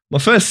my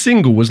first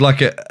single was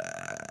like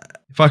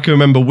if I can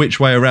remember which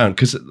way around,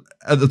 because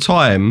at the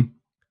time,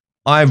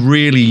 I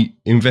really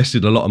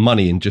invested a lot of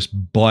money in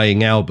just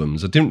buying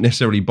albums. I didn't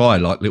necessarily buy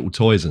like little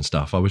toys and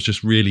stuff. I was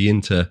just really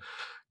into,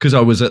 because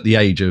I was at the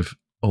age of,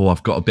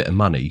 I've got a bit of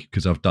money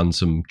because I've done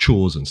some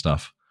chores and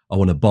stuff. I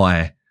want to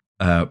buy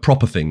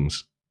proper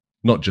things,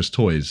 not just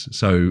toys.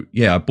 So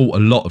yeah, I bought a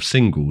lot of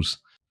singles.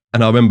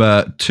 And I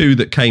remember two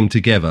that came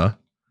together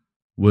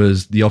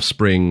was The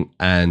Offspring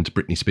and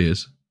Britney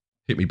Spears.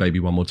 Hit Me Baby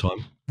One More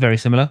Time. Very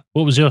similar.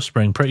 What was The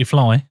Offspring? Pretty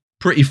Fly?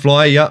 Pretty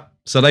Fly, yeah.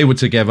 So they were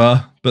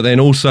together. But then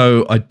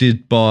also I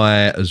did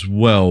buy as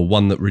well,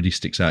 one that really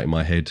sticks out in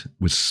my head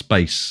was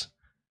Space.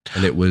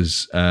 And it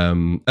was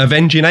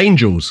Avenging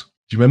Angels.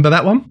 Do you remember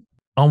that one?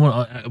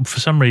 For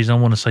some reason, I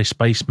want to say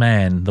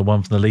Spaceman, the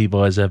one from the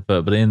Levi's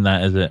advert, but in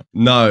that, is it?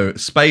 No,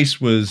 Space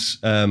was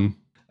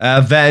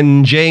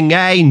Avenging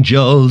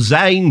Angels,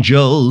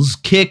 Angels,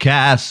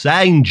 Kick-Ass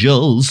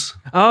Angels.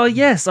 Oh,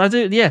 yes, I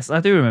do. Yes, I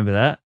do remember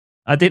that.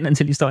 I didn't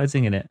until you started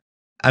singing it.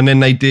 And then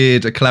they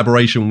did a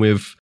collaboration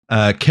with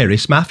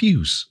Keris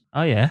Matthews.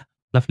 Oh, yeah.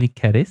 Lovely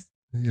Keris.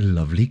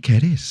 Lovely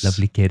Keris.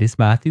 Lovely Keris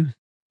Matthews.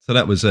 So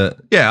that was, I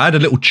had a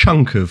little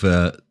chunk of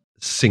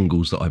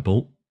singles that I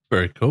bought.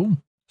 Very cool.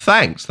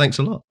 Thanks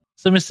a lot.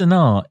 So, Mr.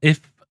 Gnar, if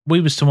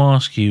we was to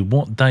ask you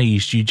what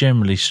days do you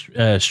generally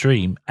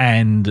stream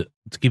and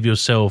to give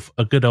yourself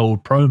a good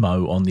old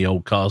promo on the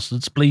old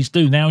castards, please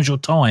do. Now's your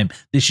time.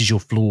 This is your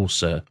floor,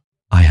 sir.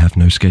 I have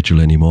no schedule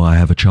anymore. I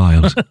have a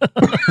child.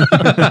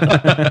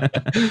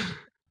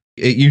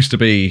 It used to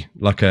be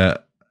like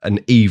an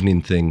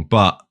evening thing,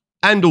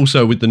 and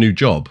also with the new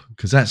job,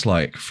 because that's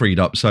like freed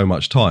up so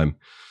much time.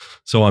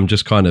 So I'm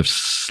just kind of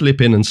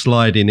slipping and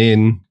sliding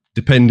in,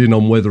 depending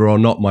on whether or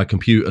not my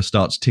computer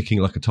starts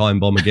ticking like a time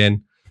bomb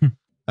again.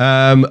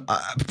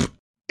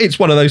 It's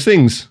one of those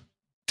things.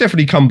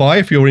 Definitely come by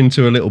if you're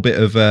into a little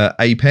bit of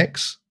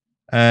Apex.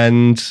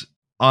 And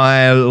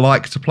I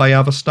like to play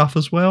other stuff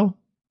as well.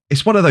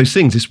 it's one of those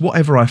things. It's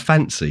whatever I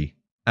fancy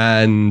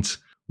and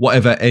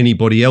whatever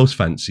anybody else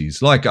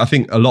fancies. Like, I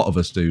think a lot of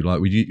us do. Like,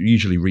 we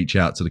usually reach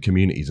out to the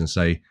communities and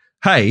say,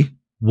 hey,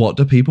 what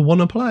do people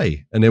want to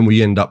play? And then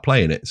we end up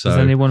playing it. So does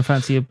anyone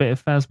fancy a bit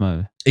of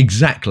Phasmo?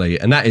 Exactly.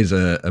 And that is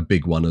a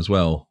big one as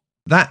well.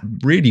 That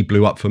really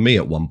blew up for me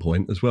at one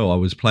point as well. I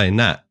was playing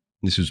that.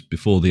 This was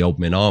before the Old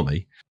Men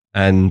Army.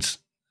 And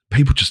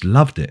people just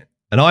loved it.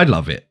 And I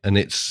love it. And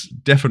it's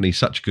definitely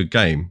such a good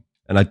game.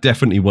 And I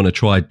definitely want to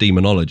try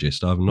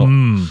Demonologist. I've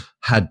not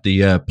had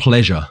the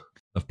pleasure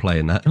of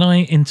playing that. Can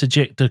I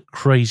interject a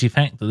crazy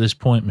fact at this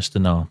point, Mr.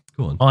 Gnar?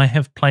 Go on. I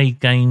have played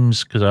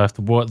games, because I have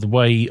to the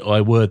way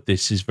I word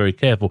this is very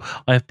careful.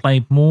 I have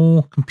played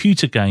more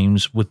computer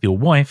games with your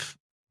wife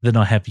than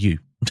I have you.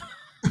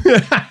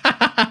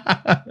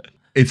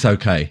 It's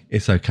okay.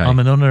 It's okay. I'm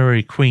an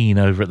honorary queen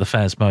over at the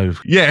Phasmo.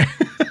 Yeah.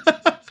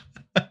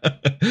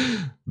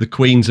 The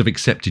queens have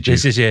accepted you.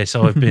 This is, yes,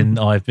 I've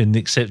been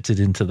accepted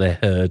into their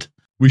herd.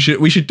 We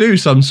should do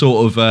some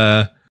sort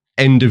of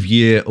end of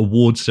year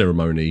award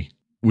ceremony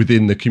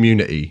within the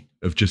community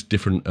of just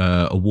different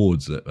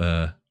awards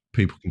that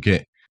people can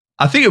get.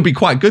 I think it would be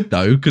quite good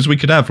though, because we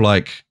could have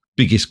like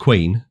biggest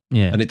queen,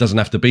 and it doesn't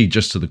have to be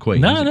just to the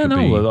queen.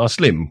 No.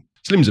 Slim.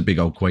 Slim's a big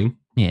old queen.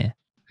 Yeah.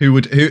 Who?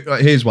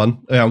 Here's one.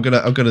 I'm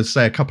gonna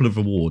say a couple of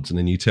awards, and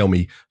then you tell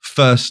me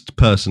first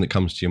person that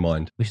comes to your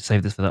mind. We should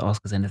save this for the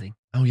Ask Us Anything.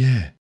 Oh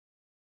yeah.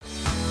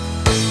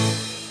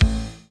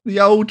 The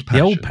old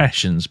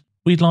passions.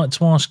 We'd like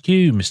to ask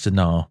you, Mr.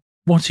 Gnar,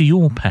 what are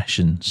your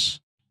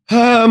passions?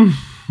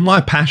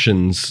 My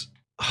passions,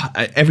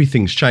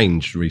 everything's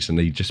changed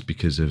recently just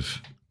because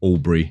of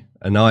Albury,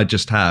 and I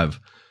just have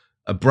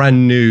a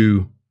brand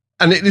new,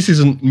 and this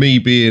isn't me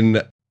being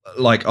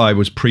like I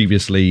was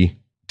previously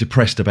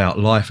depressed about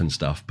life and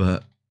stuff,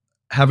 but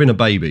having a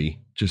baby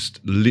just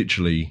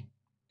literally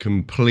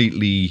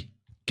completely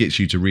gets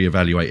you to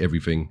reevaluate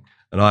everything.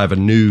 And I have a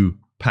new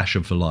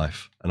passion for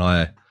life, and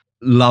I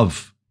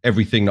love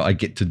everything that I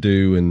get to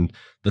do and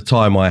the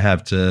time I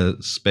have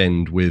to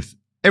spend with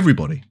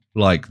everybody,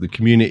 like the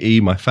community,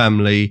 my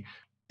family,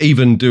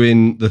 even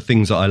doing the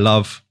things that I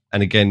love.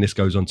 And again, this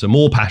goes on to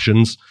more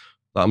passions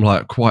that I'm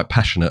like quite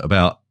passionate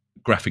about: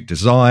 graphic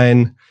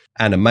design,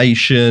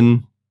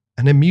 animation,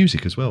 and then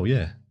music as well.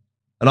 Yeah.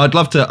 And I'd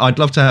love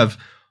to have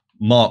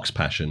Mark's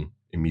passion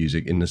in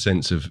music, in the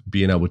sense of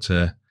being able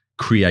to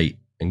create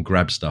and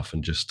grab stuff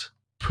and just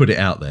put it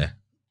out there.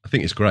 I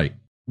think it's great.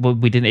 Well,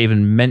 we didn't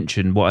even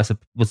mention what I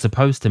was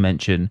supposed to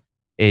mention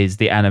is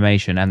the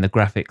animation and the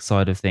graphic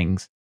side of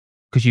things,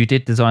 because you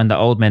did design the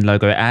Old Men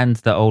logo and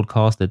the Old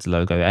Casteds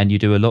logo, and you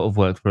do a lot of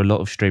work for a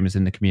lot of streamers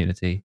in the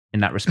community in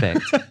that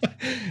respect.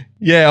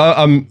 Yeah,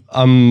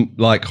 I'm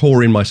like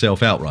whoring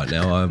myself out right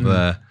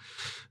now.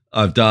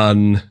 I've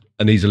done,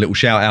 and these are little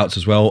shout outs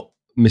as well,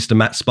 Mr.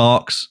 Matt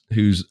Sparks,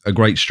 who's a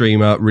great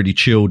streamer, really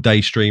chill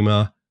day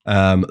streamer,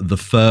 the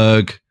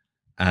Ferg,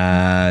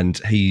 and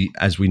he,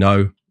 as we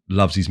know,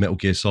 loves his Metal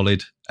Gear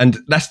Solid. And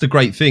that's the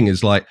great thing,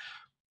 is like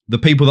the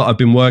people that I've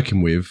been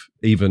working with,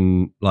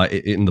 even like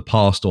in the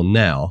past or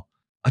now,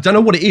 I don't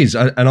know what it is,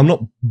 and I'm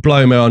not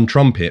blowing my own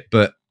trumpet,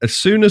 but as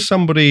soon as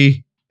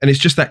somebody, and it's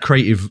just that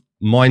creative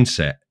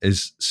mindset,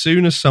 as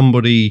soon as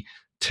somebody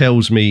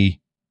tells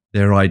me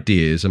their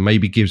ideas and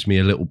maybe gives me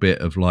a little bit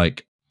of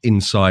like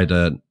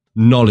insider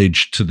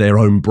knowledge to their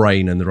own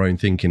brain and their own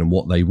thinking and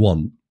what they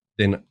want,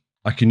 then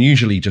I can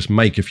usually just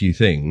make a few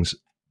things,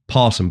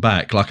 pass them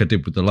back like I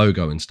did with the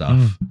logo and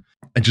stuff,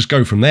 and just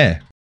go from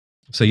there.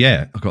 So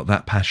yeah, I've got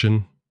that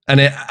passion. And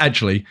it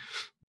actually,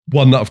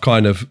 one that I've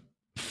kind of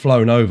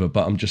flown over,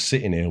 but I'm just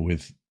sitting here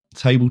with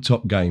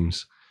tabletop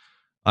games.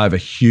 I have a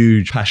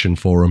huge passion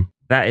for them.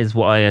 That is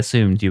what I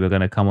assumed you were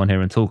going to come on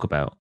here and talk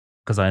about,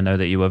 because I know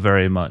that you were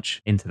very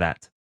much into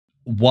that.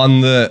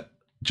 One that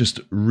just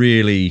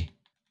really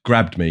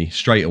grabbed me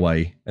straight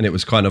away, and it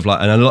was kind of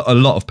like, and a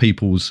lot of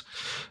people's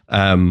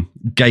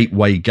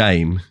gateway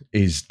game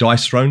is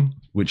Dice Throne,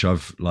 which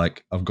I've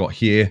got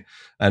here,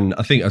 and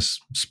I think I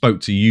spoke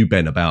to you,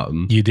 Ben, about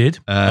them. You did.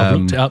 I've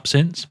looked it up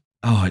since.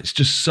 Oh, it's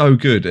just so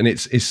good, and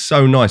it's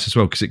so nice as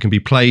well, because it can be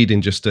played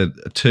in just a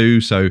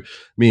two. So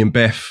me and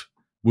Beth,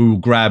 we will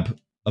grab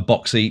a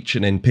box each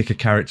and then pick a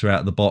character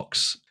out of the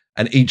box,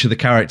 and each of the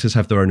characters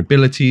have their own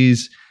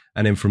abilities,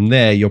 and then from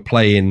there you're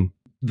playing.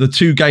 The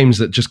two games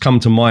that just come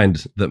to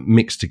mind that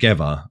mix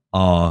together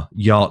are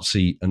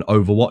Yahtzee and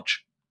Overwatch,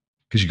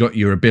 because you got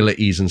your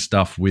abilities and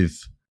stuff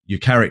with your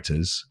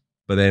characters,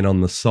 but then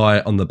on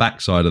the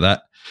back side of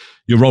that,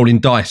 you're rolling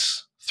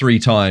dice 3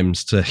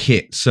 times to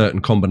hit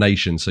certain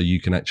combinations, so you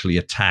can actually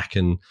attack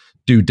and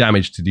do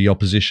damage to the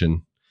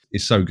opposition.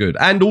 It's so good.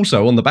 And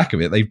also on the back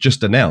of it, they've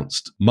just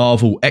announced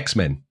Marvel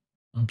X-Men.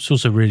 It's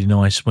also really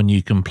nice when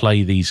you can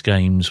play these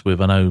games with,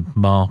 I know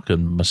Mark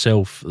and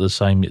myself are the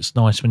same. It's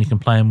nice when you can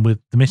play them with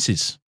the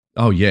missus.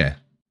 Oh yeah,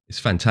 it's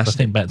fantastic. I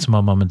think back to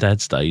my mum and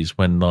dad's days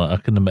when I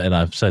can imagine,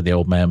 I've said the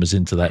old man was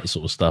into that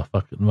sort of stuff.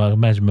 I can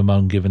imagine my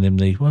mum giving him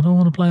what do I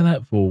want to play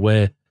that for?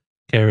 Where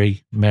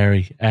Kerry,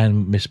 Mary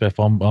and Miss Beth,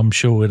 I'm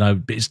sure,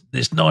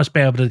 it's nice to be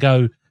able to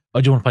go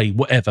oh, do you want to play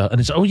whatever? And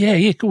it's, oh, yeah,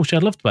 of course,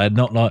 I'd love to play it.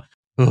 Not like,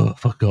 oh, I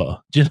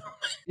forgot. Do you know?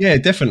 Yeah,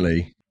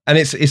 definitely. And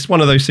it's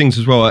one of those things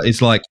as well.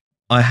 It's like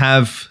I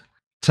have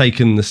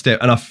taken the step,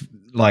 and I've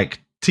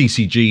like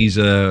TCGs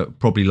are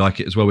probably like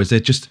it as well. Is they're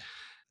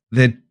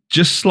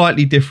just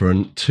slightly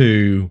different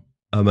to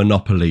a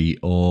Monopoly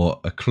or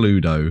a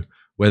Cluedo,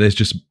 where there's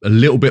just a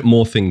little bit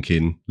more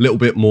thinking, a little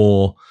bit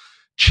more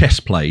chess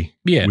play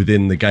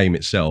within the game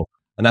itself,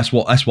 and that's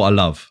what I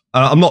love.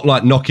 I'm not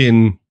like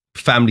knocking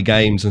family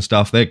games and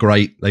stuff; they're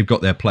great, they've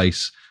got their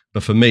place.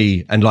 But for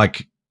me, and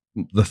like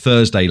the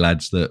Thursday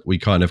lads that we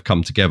kind of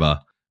come together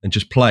and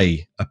just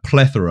play a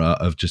plethora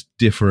of just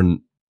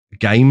different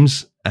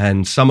games,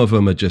 and some of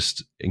them are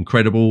just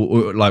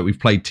incredible. Like we've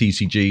played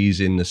TCGs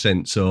in the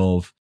sense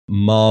of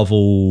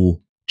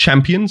Marvel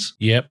Champions,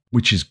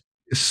 which is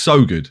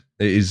so good.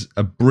 It is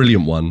a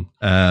brilliant one.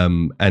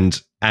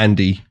 And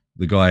Andy,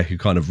 the guy who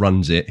kind of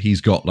runs it,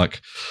 he's got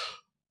like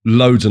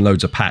loads and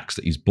loads of packs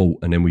that he's bought,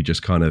 and then we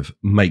just kind of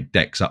make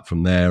decks up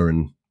from there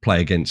and play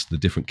against the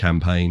different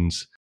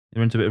campaigns.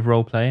 You're into a bit of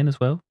role playing as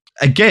well?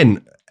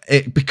 Again,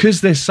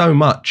 because there's so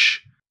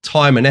much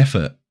time and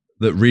effort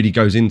that really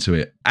goes into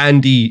it.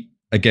 Andy,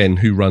 again,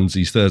 who runs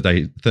these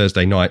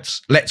Thursday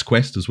nights, Let's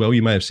Quest as well.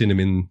 You may have seen him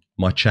in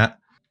my chat.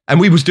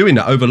 And we was doing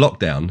that over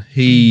lockdown.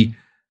 He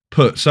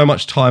put so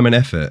much time and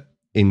effort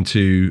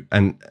into,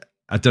 and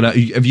I don't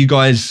know, have you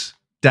guys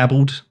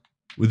dabbled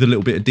with a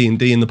little bit of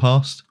D&D in the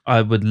past?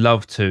 I would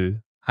love to.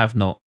 Have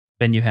not.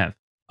 Ben, you have?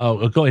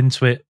 Oh, I got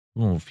into it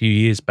a few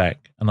years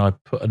back, and I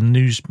put a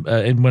news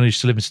in when I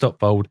used to live in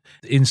Stockfold.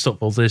 In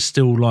Stockfold, there's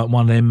still like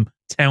one of them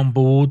town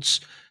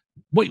boards,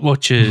 Weight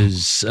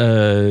Watchers,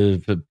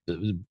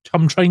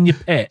 come train your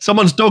pet.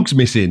 Someone's dog's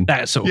missing.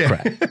 That sort of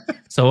crap.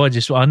 So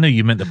I knew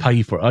you meant to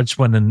pay for it. I just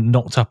went and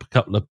knocked up a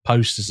couple of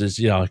posters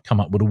as, I come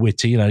up with a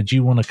witty, do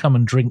you want to come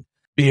and drink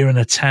beer in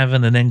a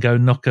tavern and then go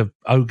knock a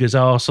ogre's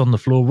arse on the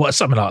floor?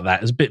 Something like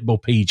that. It's a bit more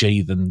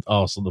PG than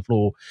arse on the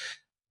floor.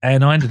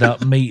 And I ended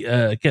up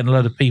getting a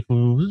load of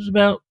people. There was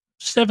about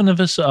 7 of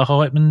us at a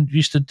hype and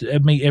used to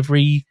meet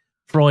every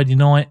Friday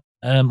night.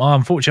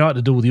 Unfortunately, I had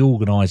to do all the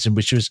organising,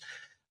 which was,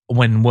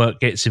 when work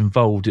gets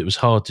involved, it was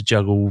hard to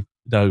juggle,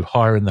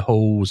 hiring the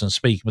halls and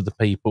speaking with the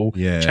people,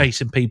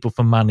 chasing people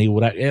for money, all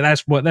that.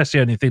 That's the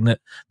only thing that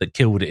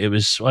killed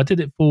it. I did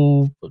it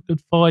for a good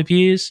 5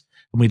 years,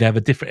 and we'd have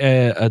a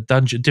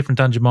different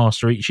dungeon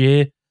master each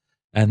year,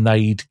 and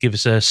they'd give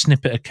us a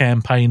snippet of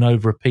campaign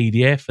over a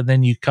PDF, and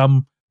then you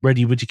come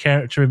ready with your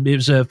character. And it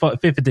was a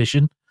 5th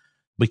edition.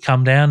 We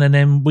come down, and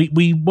then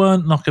we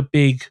weren't like a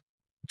big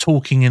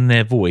talking in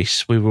their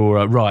voice. We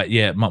were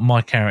right,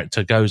 my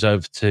character goes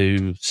over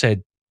to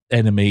said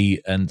enemy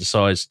and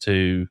decides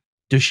to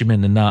douche him in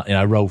the nut,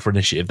 roll for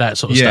initiative, that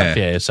sort of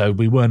stuff. So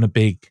we weren't a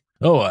big,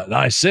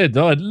 I said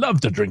I'd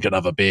love to drink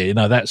another beer,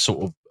 that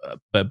sort of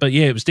but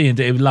it was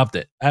D&D. We loved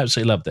it,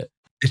 absolutely loved it.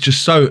 It's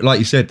just so, like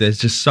you said, there's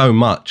just so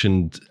much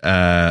and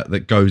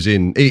that goes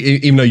in,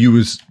 even though you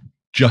was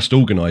just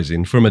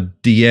organising from a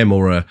DM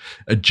or a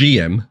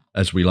GM,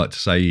 as we like to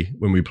say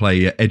when we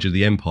play Edge of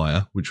the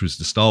Empire, which was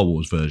the Star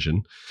Wars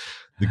version,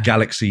 the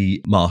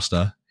Galaxy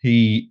Master.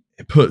 He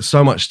put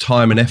so much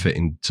time and effort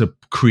into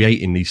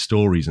creating these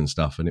stories and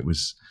stuff, and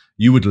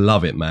you would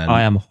love it, man.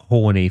 I am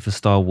horny for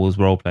Star Wars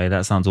roleplay.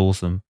 That sounds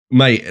awesome,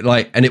 mate.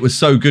 And it was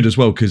so good as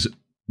well, because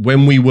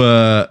when we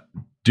were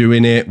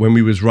doing it, when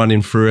we was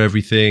running through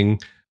everything,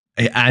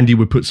 Andy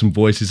would put some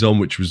voices on,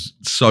 which was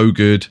so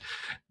good.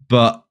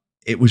 But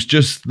it was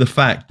just the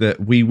fact that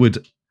we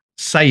would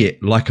say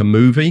it like a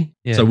movie.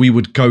 So we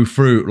would go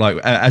through, like,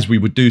 as we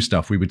would do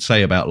stuff, we would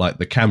say about like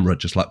the camera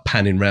just like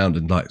panning round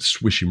and like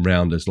swishing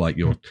round as like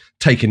you're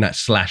taking that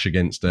slash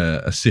against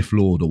a Sith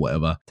Lord or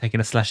whatever.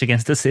 Taking a slash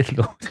against a Sith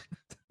Lord.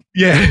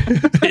 Yeah.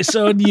 It's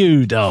on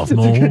you, Darth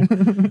Maul.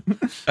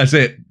 That's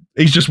it.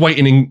 He's just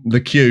waiting in the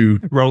queue.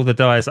 Roll the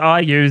dice. I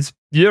use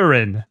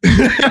urine.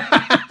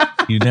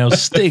 You now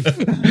stink.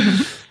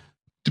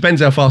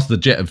 Depends how fast the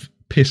jet of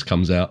piss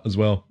comes out as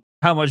well.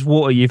 How much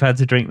water you've had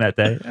to drink that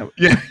day.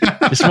 Yeah.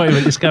 It's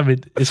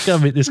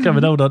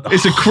coming. Hold on.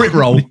 It's a crit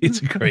roll.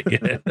 It's a crit,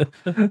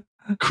 yeah.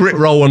 Crit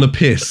roll on a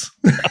piss.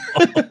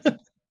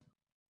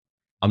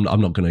 I'm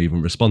not going to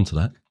even respond to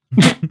that.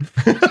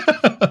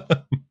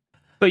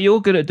 But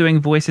you're good at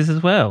doing voices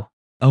as well.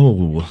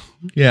 Oh,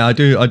 yeah, I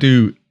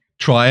do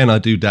try and I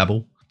do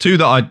dabble. 2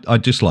 that I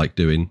just like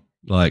doing,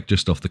 like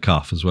just off the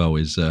cuff as well,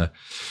 is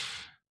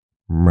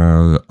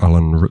May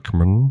Alan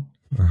Rickman.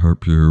 I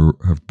hope you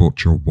have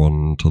brought your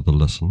one to the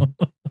lesson.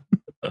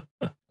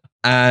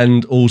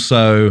 And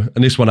also,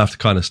 and this one I have to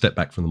kind of step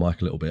back from the mic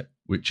a little bit,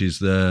 which is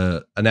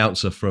the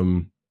announcer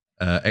from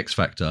X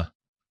Factor.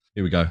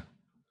 Here we go.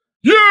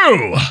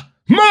 You,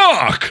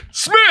 Mark,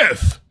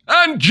 Smith,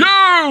 and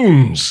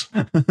Jones.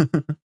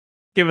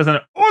 Give us an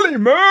Ollie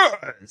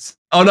Murs.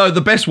 Oh no, the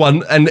best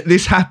one, and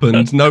this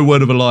happened, no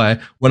word of a lie,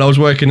 when I was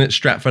working at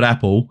Stratford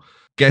Apple.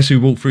 Guess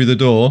who walked through the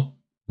door?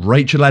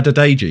 Rachel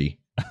Adedeji.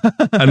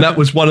 And that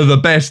was one of the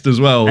best as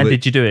well. And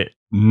did you do it?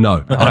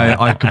 No,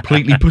 I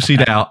completely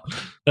pussied out.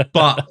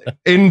 But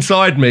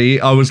inside me,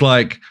 I was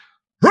like,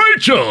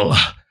 Rachel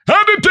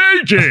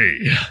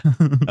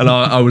Hadadagi! And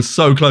I was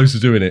so close to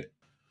doing it.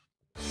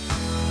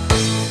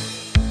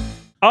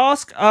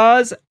 Ask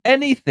us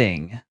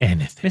anything.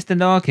 Anything. Mr.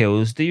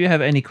 Narkills, do you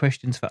have any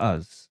questions for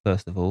us,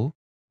 first of all?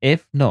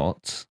 If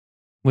not,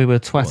 we were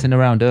twatting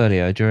around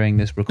earlier during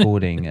this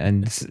recording,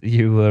 and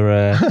you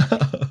were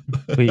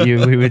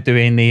we were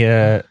doing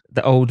the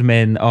Old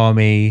Men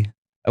Army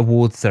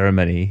Awards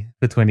ceremony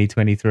for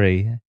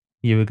 2023.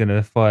 You were going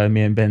to fire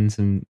me and Ben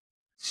some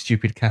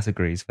stupid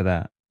categories for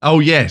that. Oh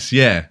yes,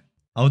 yeah.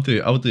 I'll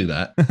do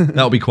that.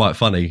 That'll be quite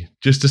funny.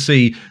 Just to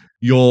see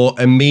your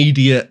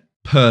immediate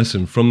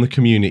person from the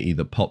community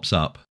that pops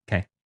up.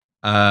 Okay.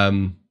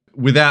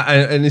 Without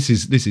and this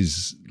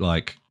is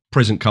like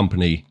present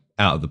company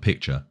out of the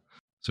picture.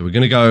 So we're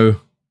gonna go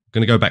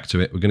back to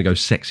it. We're gonna go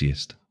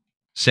sexiest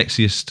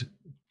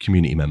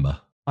community member.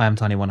 I am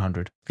Tiny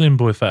 100. Slim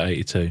Boy Fat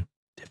 82.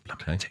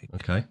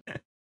 Okay.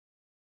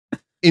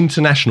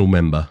 International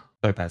member.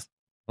 Topaz.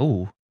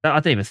 Oh, I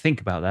didn't even think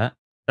about that.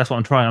 That's what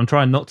I'm trying. I'm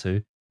trying not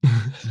to.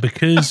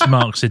 Because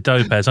Mark said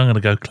Topaz, I'm going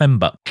to go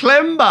Clember.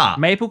 Clember.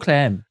 Maple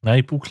Clem.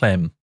 Maple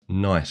Clem.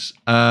 Nice.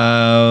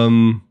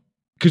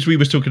 Because we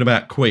was talking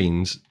about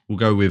queens, we'll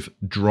go with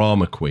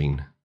drama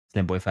queen.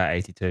 Slim Boy Fat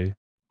 82.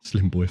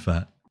 Slim Boy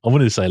Fat. I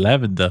wanted to say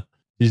Lavender.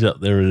 She's up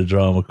there in the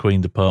drama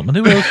queen department.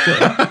 Who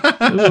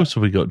else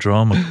have we got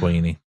drama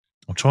queenie?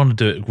 I'm trying to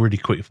do it really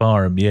quick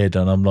fire in my head,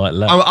 and I'm like,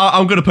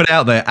 I'm going to put it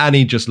out there.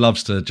 Annie just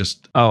loves to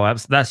just. Oh,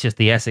 that's just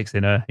the Essex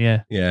in her.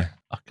 Yeah. Yeah.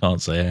 I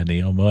can't say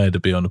Annie. I might have to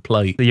be on a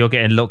plate. So you're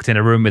getting locked in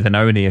a room with an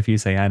Oni if you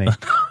say Annie.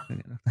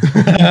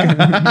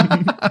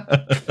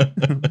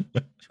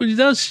 She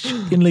does. She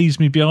fucking leaves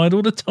me behind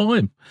all the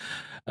time.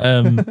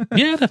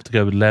 Yeah, I'd have to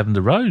go with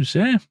Lavender Rose.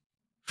 Yeah.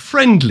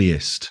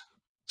 Friendliest,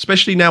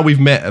 especially now we've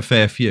met a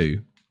fair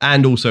few,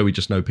 and also we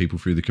just know people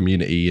through the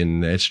community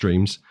and their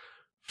streams.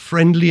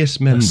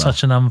 Friendliest member. That's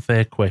such an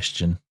unfair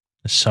question.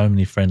 There's so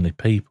many friendly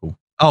people.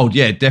 Oh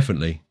yeah,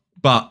 definitely.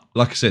 But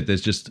like I said,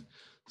 there's just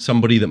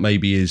somebody that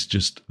maybe is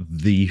just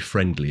the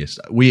friendliest.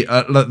 We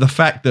the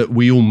fact that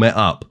we all met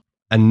up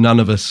and none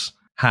of us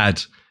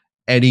had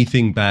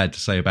anything bad to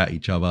say about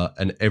each other,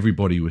 and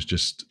everybody was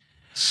just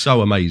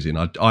so amazing.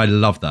 I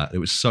love that. It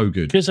was so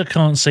good. Because I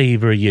can't see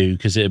either of you,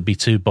 because it'd be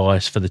too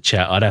biased for the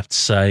chat, I'd have to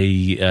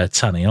say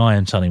Tunny. I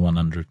am Tunny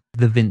 100.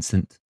 The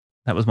Vincent.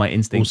 That was my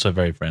instinct. Also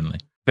very friendly.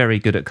 Very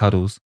good at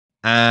cuddles.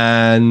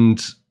 And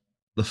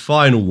the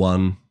final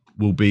one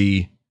will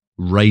be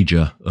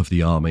Rager of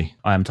the army.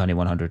 I am Tiny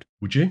 100.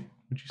 Would you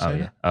say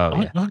that?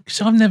 Oh, yeah.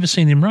 I've never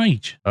seen him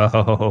rage.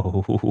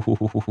 Oh.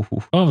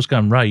 If I was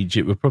going rage,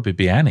 it would probably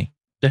be Annie.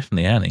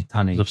 Definitely Annie.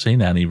 Tunny. I've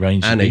seen Annie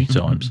rage a few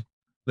times.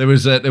 There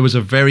was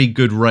a very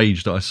good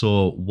rage that I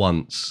saw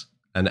once,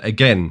 and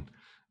again,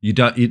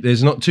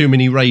 there's not too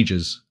many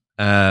rages,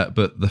 but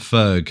the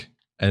Ferg,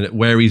 and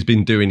where he's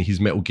been doing his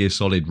Metal Gear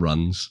Solid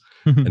runs,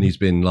 and he's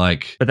been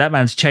like, but that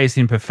man's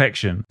chasing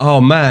perfection.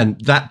 Oh man,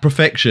 that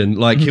perfection!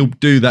 Like he'll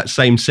do that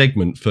same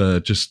segment for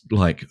just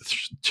like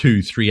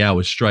 2-3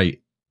 hours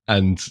straight,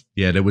 and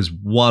yeah, there was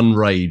one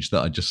rage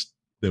that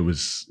it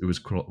was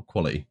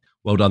quality.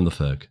 Well done, the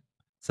Ferg.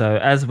 So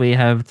as we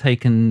have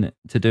taken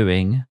to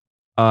doing,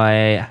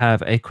 I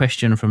have a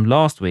question from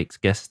last week's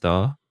guest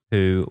star,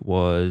 who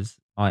was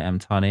I Am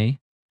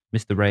Tunny,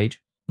 Mr.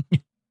 Rage.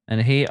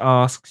 And he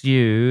asks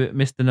you,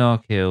 Mr.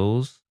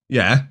 Narkills,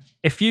 Yeah.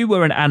 if you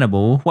were an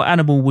animal, what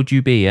animal would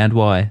you be and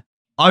why?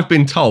 I've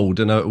been told,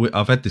 and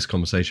I've had this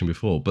conversation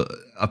before, but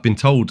I've been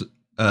told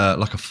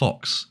like a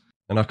fox,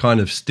 and I kind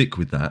of stick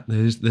with that.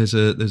 There's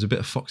a bit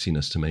of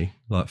foxiness to me,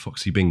 like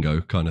Foxy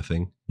Bingo kind of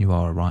thing. You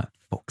are a right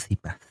foxy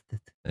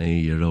bastard. Hey,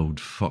 you old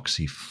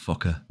foxy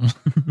fucker.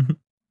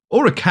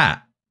 Or a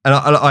cat. And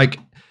I like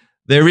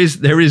there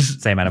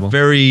is Same animal.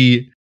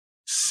 Very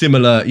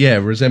similar,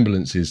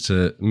 resemblances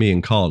to me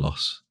and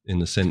Carlos in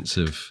the sense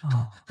of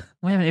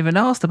We haven't even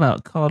asked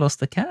about Carlos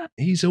the cat.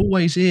 he's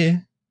always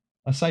here.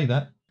 I say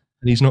that,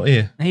 and he's not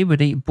here. He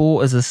would eat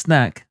boar as a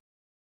snack.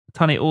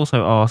 Tunny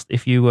also asked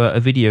if you were a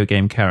video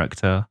game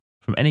character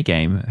from any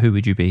game, who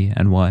would you be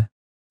and why?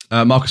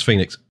 Marcus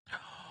Phoenix.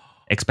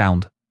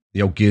 Expound.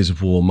 The old Gears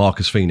of War,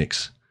 Marcus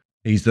Phoenix.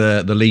 He's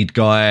the lead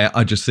guy.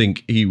 I just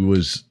think he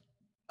was...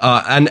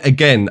 and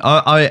again,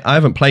 I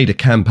haven't played a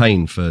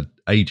campaign for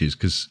ages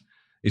because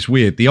it's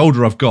weird. The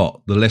older I've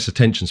got, the less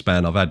attention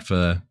span I've had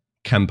for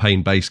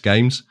campaign-based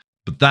games.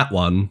 But that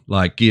one,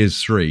 like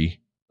Gears 3,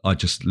 I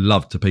just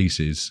loved to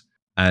pieces.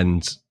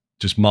 And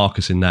just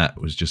Marcus in that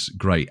was just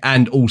great.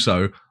 And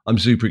also, I'm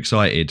super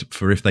excited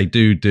for if they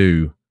do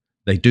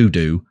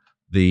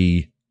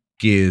the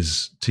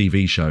Gears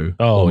TV show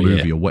or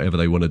movie or whatever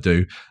they want to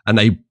do, and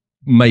they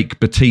make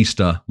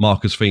Batista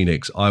Marcus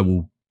Phoenix, I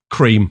will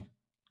cream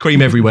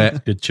everywhere.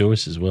 Good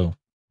choice as well.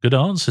 Good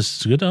answers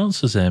there,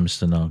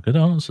 Mr. Nar. Good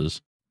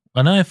answers.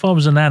 I know if I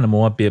was an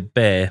animal, I'd be a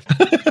bear.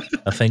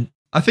 I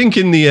think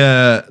in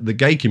the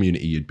gay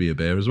community, you'd be a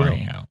bear as well.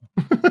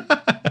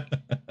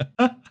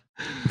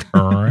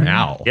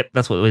 Ow. Yep,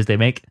 that's what it is they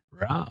make.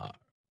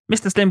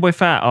 Mr. Slimboy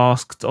Fat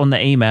asked on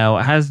the email,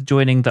 has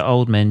joining the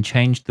old men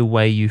changed the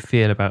way you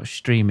feel about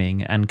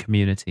streaming and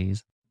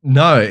communities?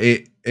 No,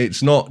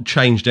 it's not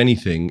changed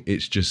anything.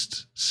 It's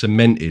just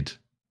cemented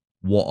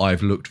what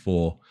I've looked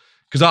for.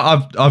 Because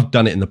I've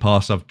done it in the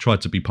past. I've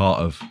tried to be part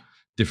of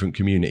different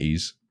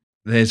communities.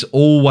 There's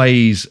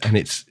always, and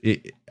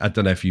I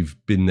don't know if you've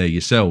been there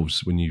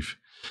yourselves when you've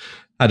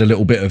had a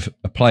little bit of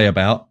a play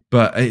about,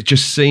 but it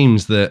just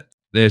seems that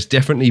there's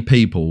definitely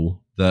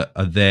people that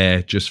are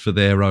there just for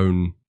their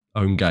own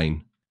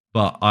gain.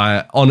 But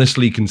I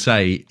honestly can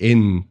say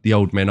in the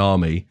Old Men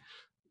Army,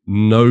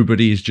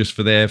 nobody is just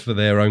for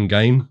their own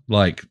gain.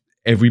 Like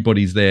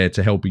everybody's there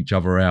to help each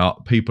other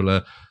out. People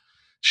are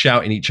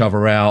shouting each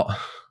other out.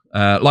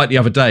 Like the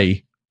other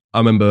day, I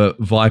remember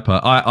Viper.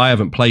 I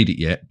haven't played it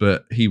yet,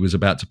 but he was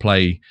about to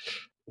play.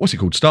 What's it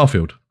called?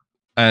 Starfield.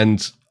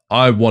 And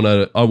I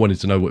wanted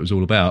to know what it was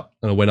all about,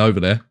 and I went over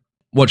there,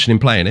 watching him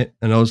playing it,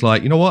 and I was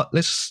like, you know what?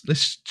 Let's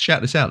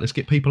shout this out. Let's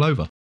get people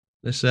over.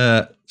 Let's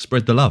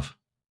spread the love.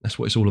 That's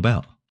what it's all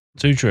about.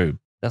 Too true.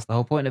 That's the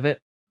whole point of it.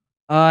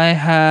 I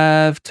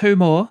have 2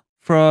 more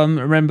from,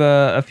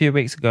 remember a few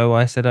weeks ago,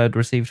 I said I'd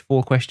received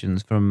 4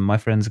 questions from my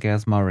friends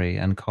Gaz Murray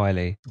and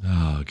Kylie.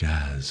 Oh,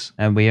 Gaz.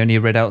 And we only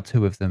read out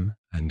 2 of them.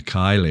 And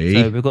Kylie.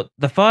 So we've got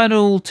the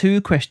final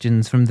 2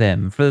 questions from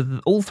them for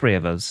all 3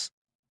 of us.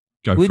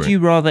 Go Would for you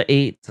it. rather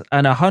eat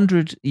an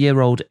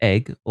 100-year-old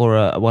egg or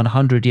a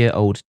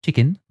 100-year-old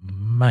chicken?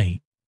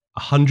 Mate.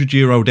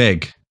 100-year-old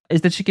egg.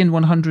 Is the chicken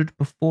 100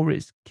 before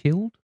it's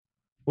killed?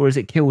 Or is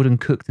it killed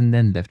and cooked and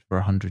then left for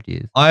 100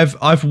 years?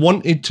 I've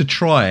wanted to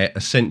try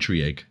a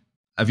century egg.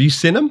 Have you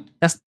seen them?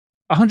 That's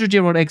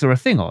 100-year-old eggs are a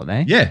thing, aren't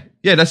they?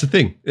 Yeah, that's the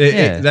thing.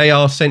 They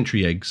are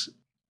century eggs,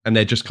 and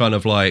they're just kind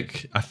of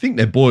like, I think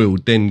they're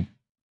boiled, then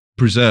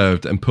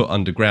preserved and put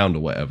underground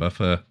or whatever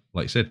for,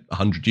 like you said,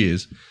 100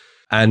 years.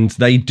 And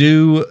they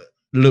do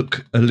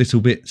look a little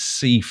bit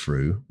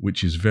see-through,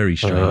 which is very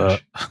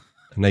strange.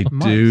 And they I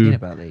might have seen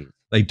about these.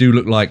 they do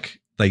look like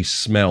they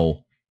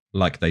smell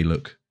like they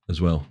look as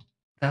well.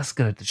 That's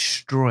going to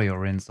destroy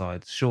your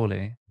insides,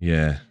 surely.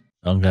 Yeah.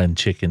 I'm going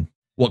chicken.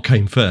 What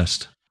came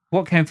first?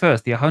 What came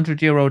first, the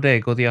 100-year-old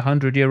egg or the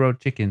 100-year-old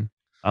chicken?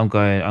 I'm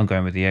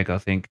going with the egg, I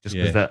think, just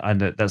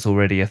because that's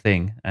already a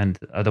thing, and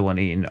I don't want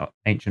eating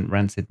ancient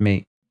rancid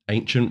meat.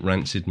 Ancient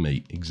rancid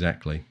meat,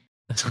 exactly.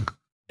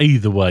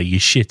 Either way, you're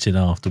shitting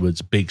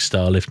afterwards, big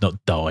style, if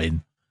not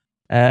dying.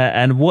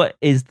 And what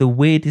is the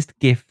weirdest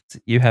gift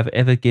you have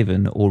ever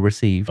given or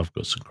received? I've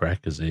got some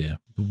crackers here.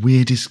 The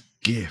weirdest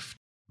gift.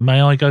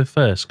 May I go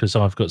first? Because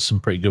I've got some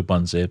pretty good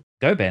ones here.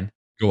 Go, Ben.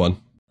 Go on.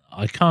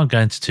 I can't go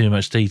into too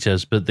much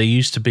details, but there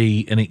used to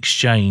be an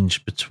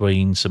exchange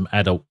between some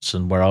adults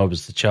and where I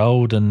was the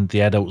child, and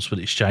the adults would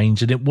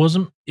exchange. And it was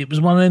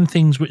one of them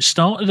things which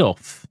started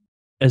off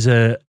as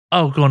a,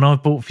 oh, go on,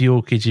 I've bought for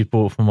your kids, you've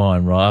bought for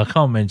mine, right? I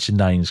can't mention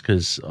names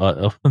because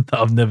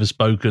I've never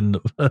spoken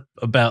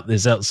about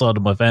this outside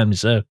of my family.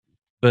 So,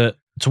 but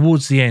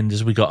towards the end,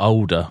 as we got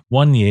older,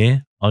 one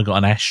year I got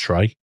an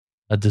ashtray,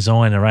 a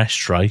designer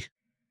ashtray,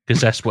 because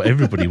that's what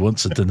everybody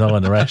wants, a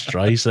designer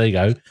ashtray. So there you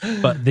go.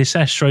 But this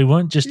ashtray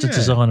weren't just a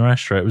designer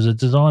ashtray. It was a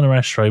designer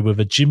ashtray with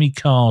a Jimmy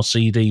Carr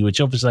CD, which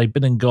obviously they've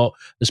been and got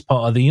as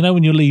part of the, you know,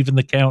 when you're leaving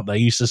the count, they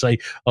used to say,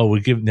 oh, we're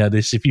giving you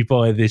this. If you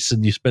buy this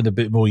and you spend a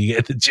bit more, you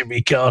get the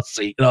Jimmy Carr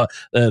CD, the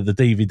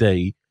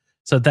DVD.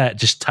 So that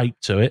just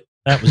taped to it.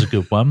 That was a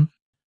good one.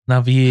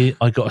 Another year,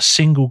 I got a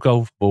single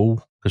golf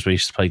ball, because we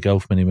used to play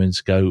golf many moons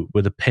ago,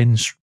 with a pen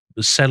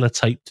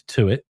sellotaped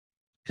to it.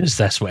 Because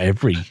that's what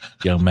every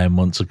young man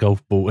wants,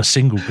 a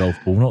single golf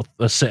ball, not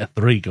a set of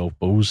 3 golf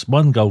balls,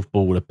 1 golf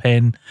ball with a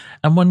pen.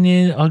 And one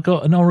year I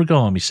got an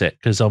origami set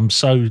because I'm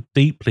so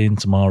deeply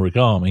into my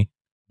origami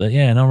that,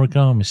 an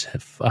origami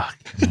set,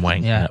 fucking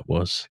wank that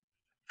was.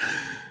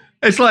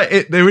 It's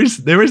like there is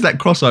that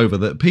crossover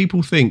that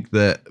people think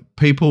that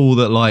people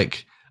that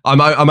like,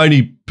 I'm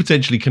only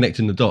potentially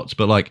connecting the dots,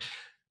 but like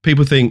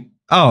people think,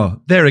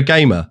 oh, they're a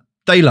gamer.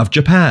 They love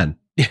Japan.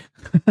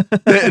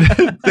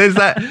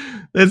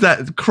 There's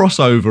that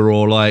crossover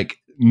or like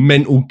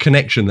mental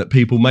connection that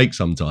people make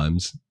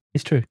sometimes.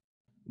 It's true.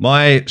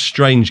 My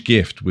strange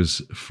gift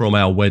was from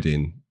our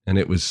wedding, and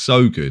it was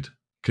so good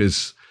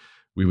because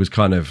we was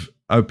kind of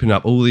opening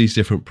up all these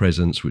different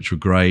presents, which were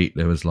great.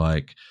 There was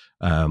like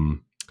a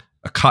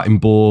cutting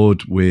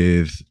board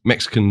with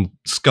Mexican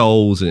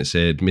skulls, and it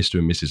said Mr.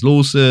 and Mrs.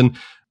 Lawson.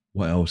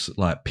 What else?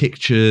 Like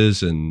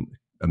pictures and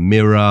a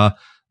mirror,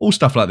 all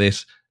stuff like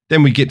this.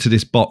 Then we get to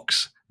this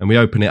box and we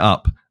open it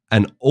up,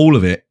 and all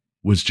of it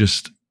was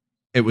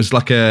it was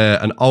like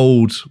an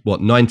old,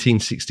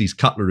 1960s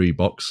cutlery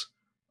box.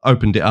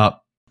 Opened it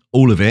up.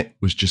 All of it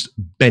was just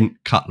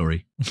bent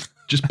cutlery.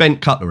 Just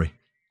bent cutlery.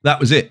 That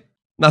was it.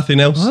 Nothing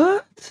else.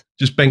 What?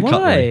 Just bent Why?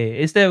 cutlery.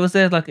 Is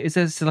there like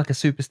a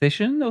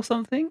superstition or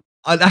something?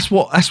 That's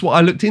what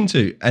I looked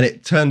into, and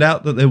it turned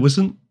out that there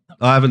wasn't.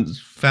 I haven't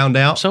found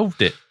out. I've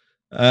solved it.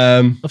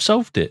 Um, I've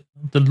solved it.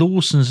 The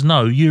Lawsons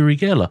know Uri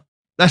Geller.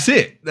 That's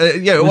it.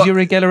 Was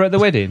Uri Geller at the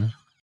wedding?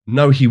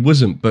 No, he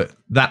wasn't, but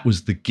that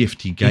was the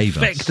gift he gave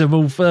us. Infect them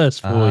all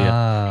first for you.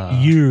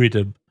 Uried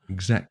them.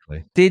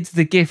 Exactly. Did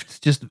the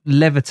gift just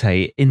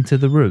levitate into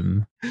the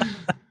room?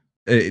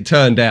 it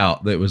turned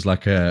out that it was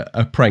like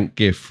a prank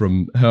gift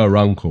from her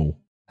uncle.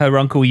 Her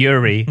Uncle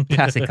Yuri.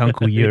 Classic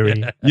Uncle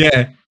Yuri.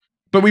 Yeah.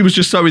 But we was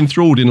just so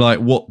enthralled in like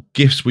what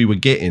gifts we were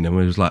getting, and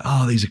we was like,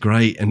 oh, these are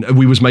great. And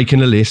we was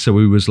making a list, so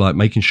we was like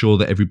making sure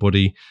that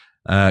everybody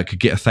could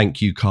get a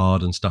thank you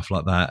card and stuff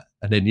like that.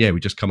 And then, we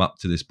just come up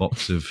to this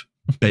box of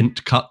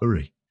bent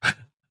cutlery.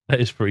 That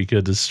is pretty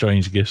good as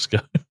strange gifts go.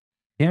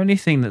 The only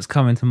thing that's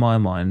come into my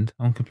mind,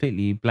 I'm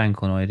completely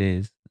blank on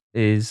ideas,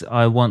 is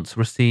I once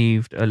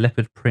received a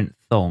leopard print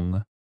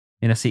thong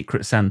in a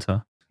Secret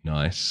Santa.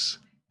 Nice.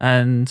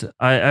 And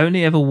I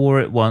only ever wore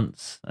it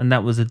once, and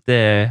that was a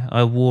dare.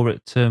 I wore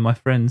it to my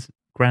friend's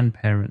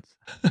grandparents.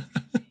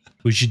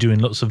 Was you doing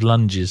lots of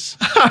lunges?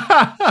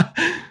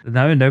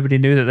 No, nobody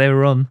knew that they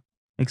were on,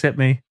 except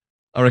me.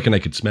 I reckon they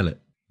could smell it.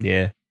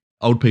 Yeah.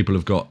 Old people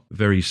have got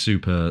very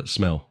super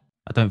smell.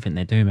 I don't think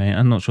they do, mate.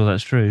 I'm not sure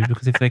that's true,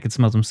 because if they could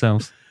smell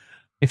themselves,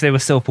 if they were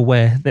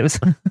self-aware, there was...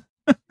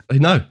 They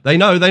know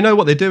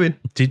what they're doing.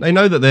 They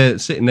know that they're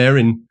sitting there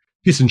in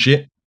piss and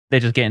shit. They're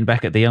just getting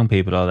back at the young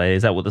people, are they?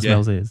 Is that what the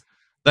smells is?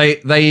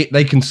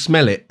 They can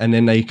smell it, and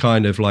then they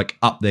kind of like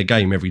up their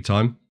game every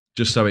time,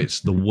 just so it's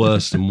the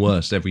worst and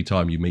worst every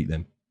time you meet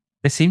them.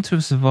 They seem to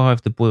have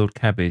survived the boiled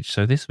cabbage,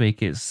 so this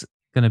week it's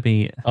going to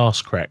be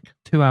arse crack.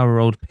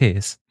 2-hour-old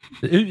piss.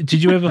 Did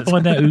you ever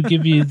find out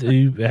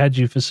who had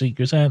you for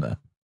Secret Santa?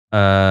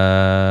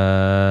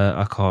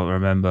 I can't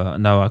remember.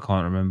 No, I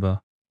can't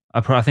remember.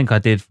 I think I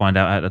did find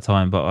out at the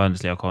time, but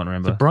honestly, I can't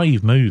remember. It's a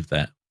brave move,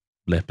 that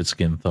leopard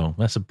skin thong.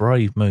 That's a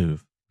brave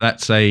move.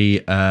 That's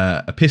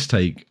a piss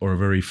take or a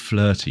very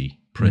flirty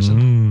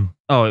present.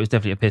 Oh, it was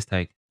definitely a piss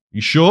take. You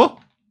sure?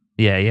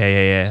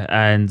 Yeah.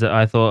 And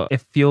I thought,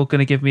 if you're going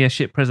to give me a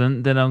shit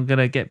present, then I'm going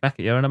to get back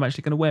at you and I'm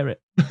actually going to wear it.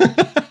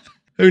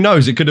 Who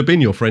knows? It could have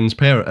been your friend's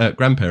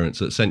grandparents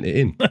that sent it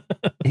in.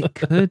 It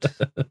could.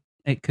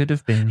 It could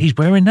have been. He's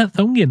wearing that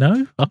thong, you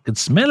know. I can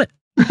smell it.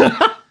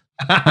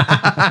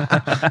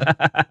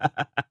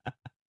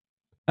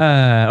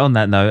 On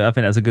that note, I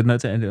think that's a good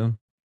note to end it on.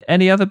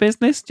 Any other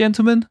business,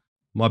 gentlemen?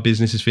 My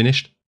business is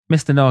finished.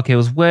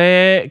 MrGnarKills,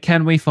 where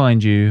can we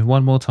find you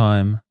one more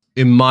time?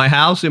 In my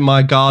house, in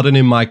my garden,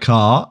 in my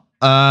car,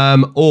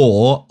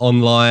 or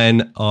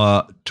online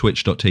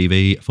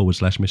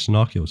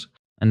twitch.tv/MrGnarKills.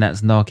 And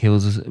that's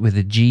Narkills with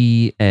a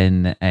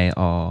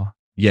GNAR.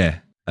 Yeah,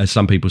 as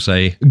some people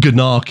say,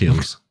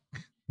 GNarKills.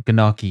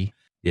 Gnarky.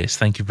 Yes,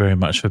 thank you very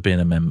much for being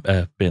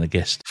a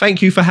guest.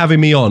 Thank you for having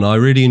me on. I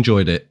really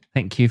enjoyed it.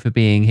 Thank you for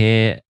being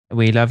here.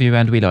 We love you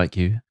and we like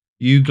you.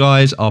 You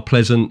guys are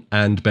pleasant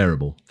and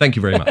bearable. Thank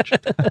you very much.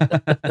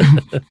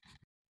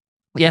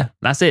 Yeah,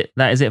 that's it.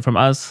 That is it from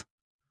us.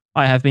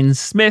 I have been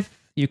Smith.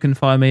 You can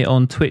find me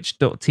on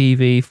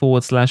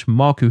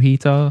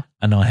twitch.tv/Markuhita.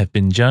 And I have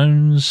been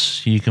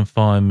Jones. You can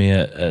find me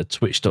at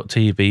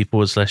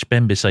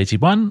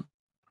twitch.tv/Bembis81.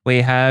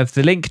 We have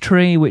the link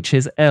tree, which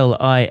is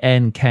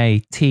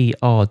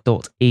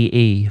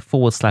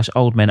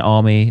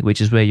linktr.ee/oldmenarmy,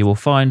 which is where you will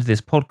find this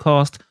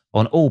podcast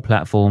on all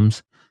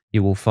platforms.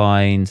 You will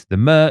find the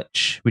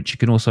merch, which you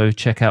can also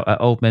check out at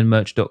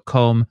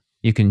oldmenmerch.com.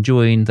 You can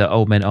join the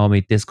Old Men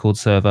Army Discord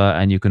server,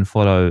 and you can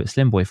follow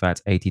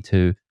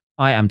SlimBoyFat82.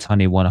 I am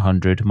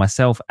Tunny100,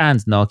 myself and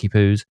Narky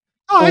Poos,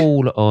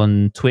 all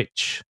on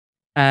Twitch.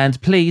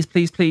 And please,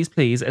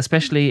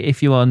 especially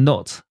if you are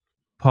not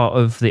part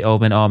of the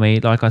Old Men Army,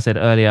 like I said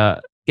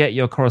earlier, get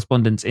your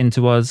correspondence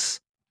into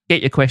us,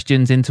 get your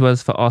questions into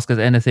us for Ask Us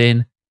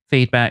Anything,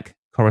 feedback,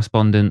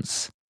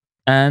 correspondence,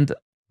 and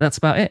that's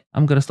about it.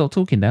 I'm going to stop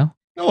talking now.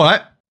 All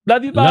right.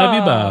 Love you, bye. Love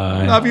you,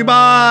 bye. Love you,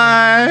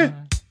 bye.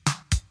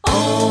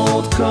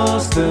 Old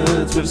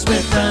Costards with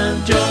Smith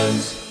and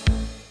Jones.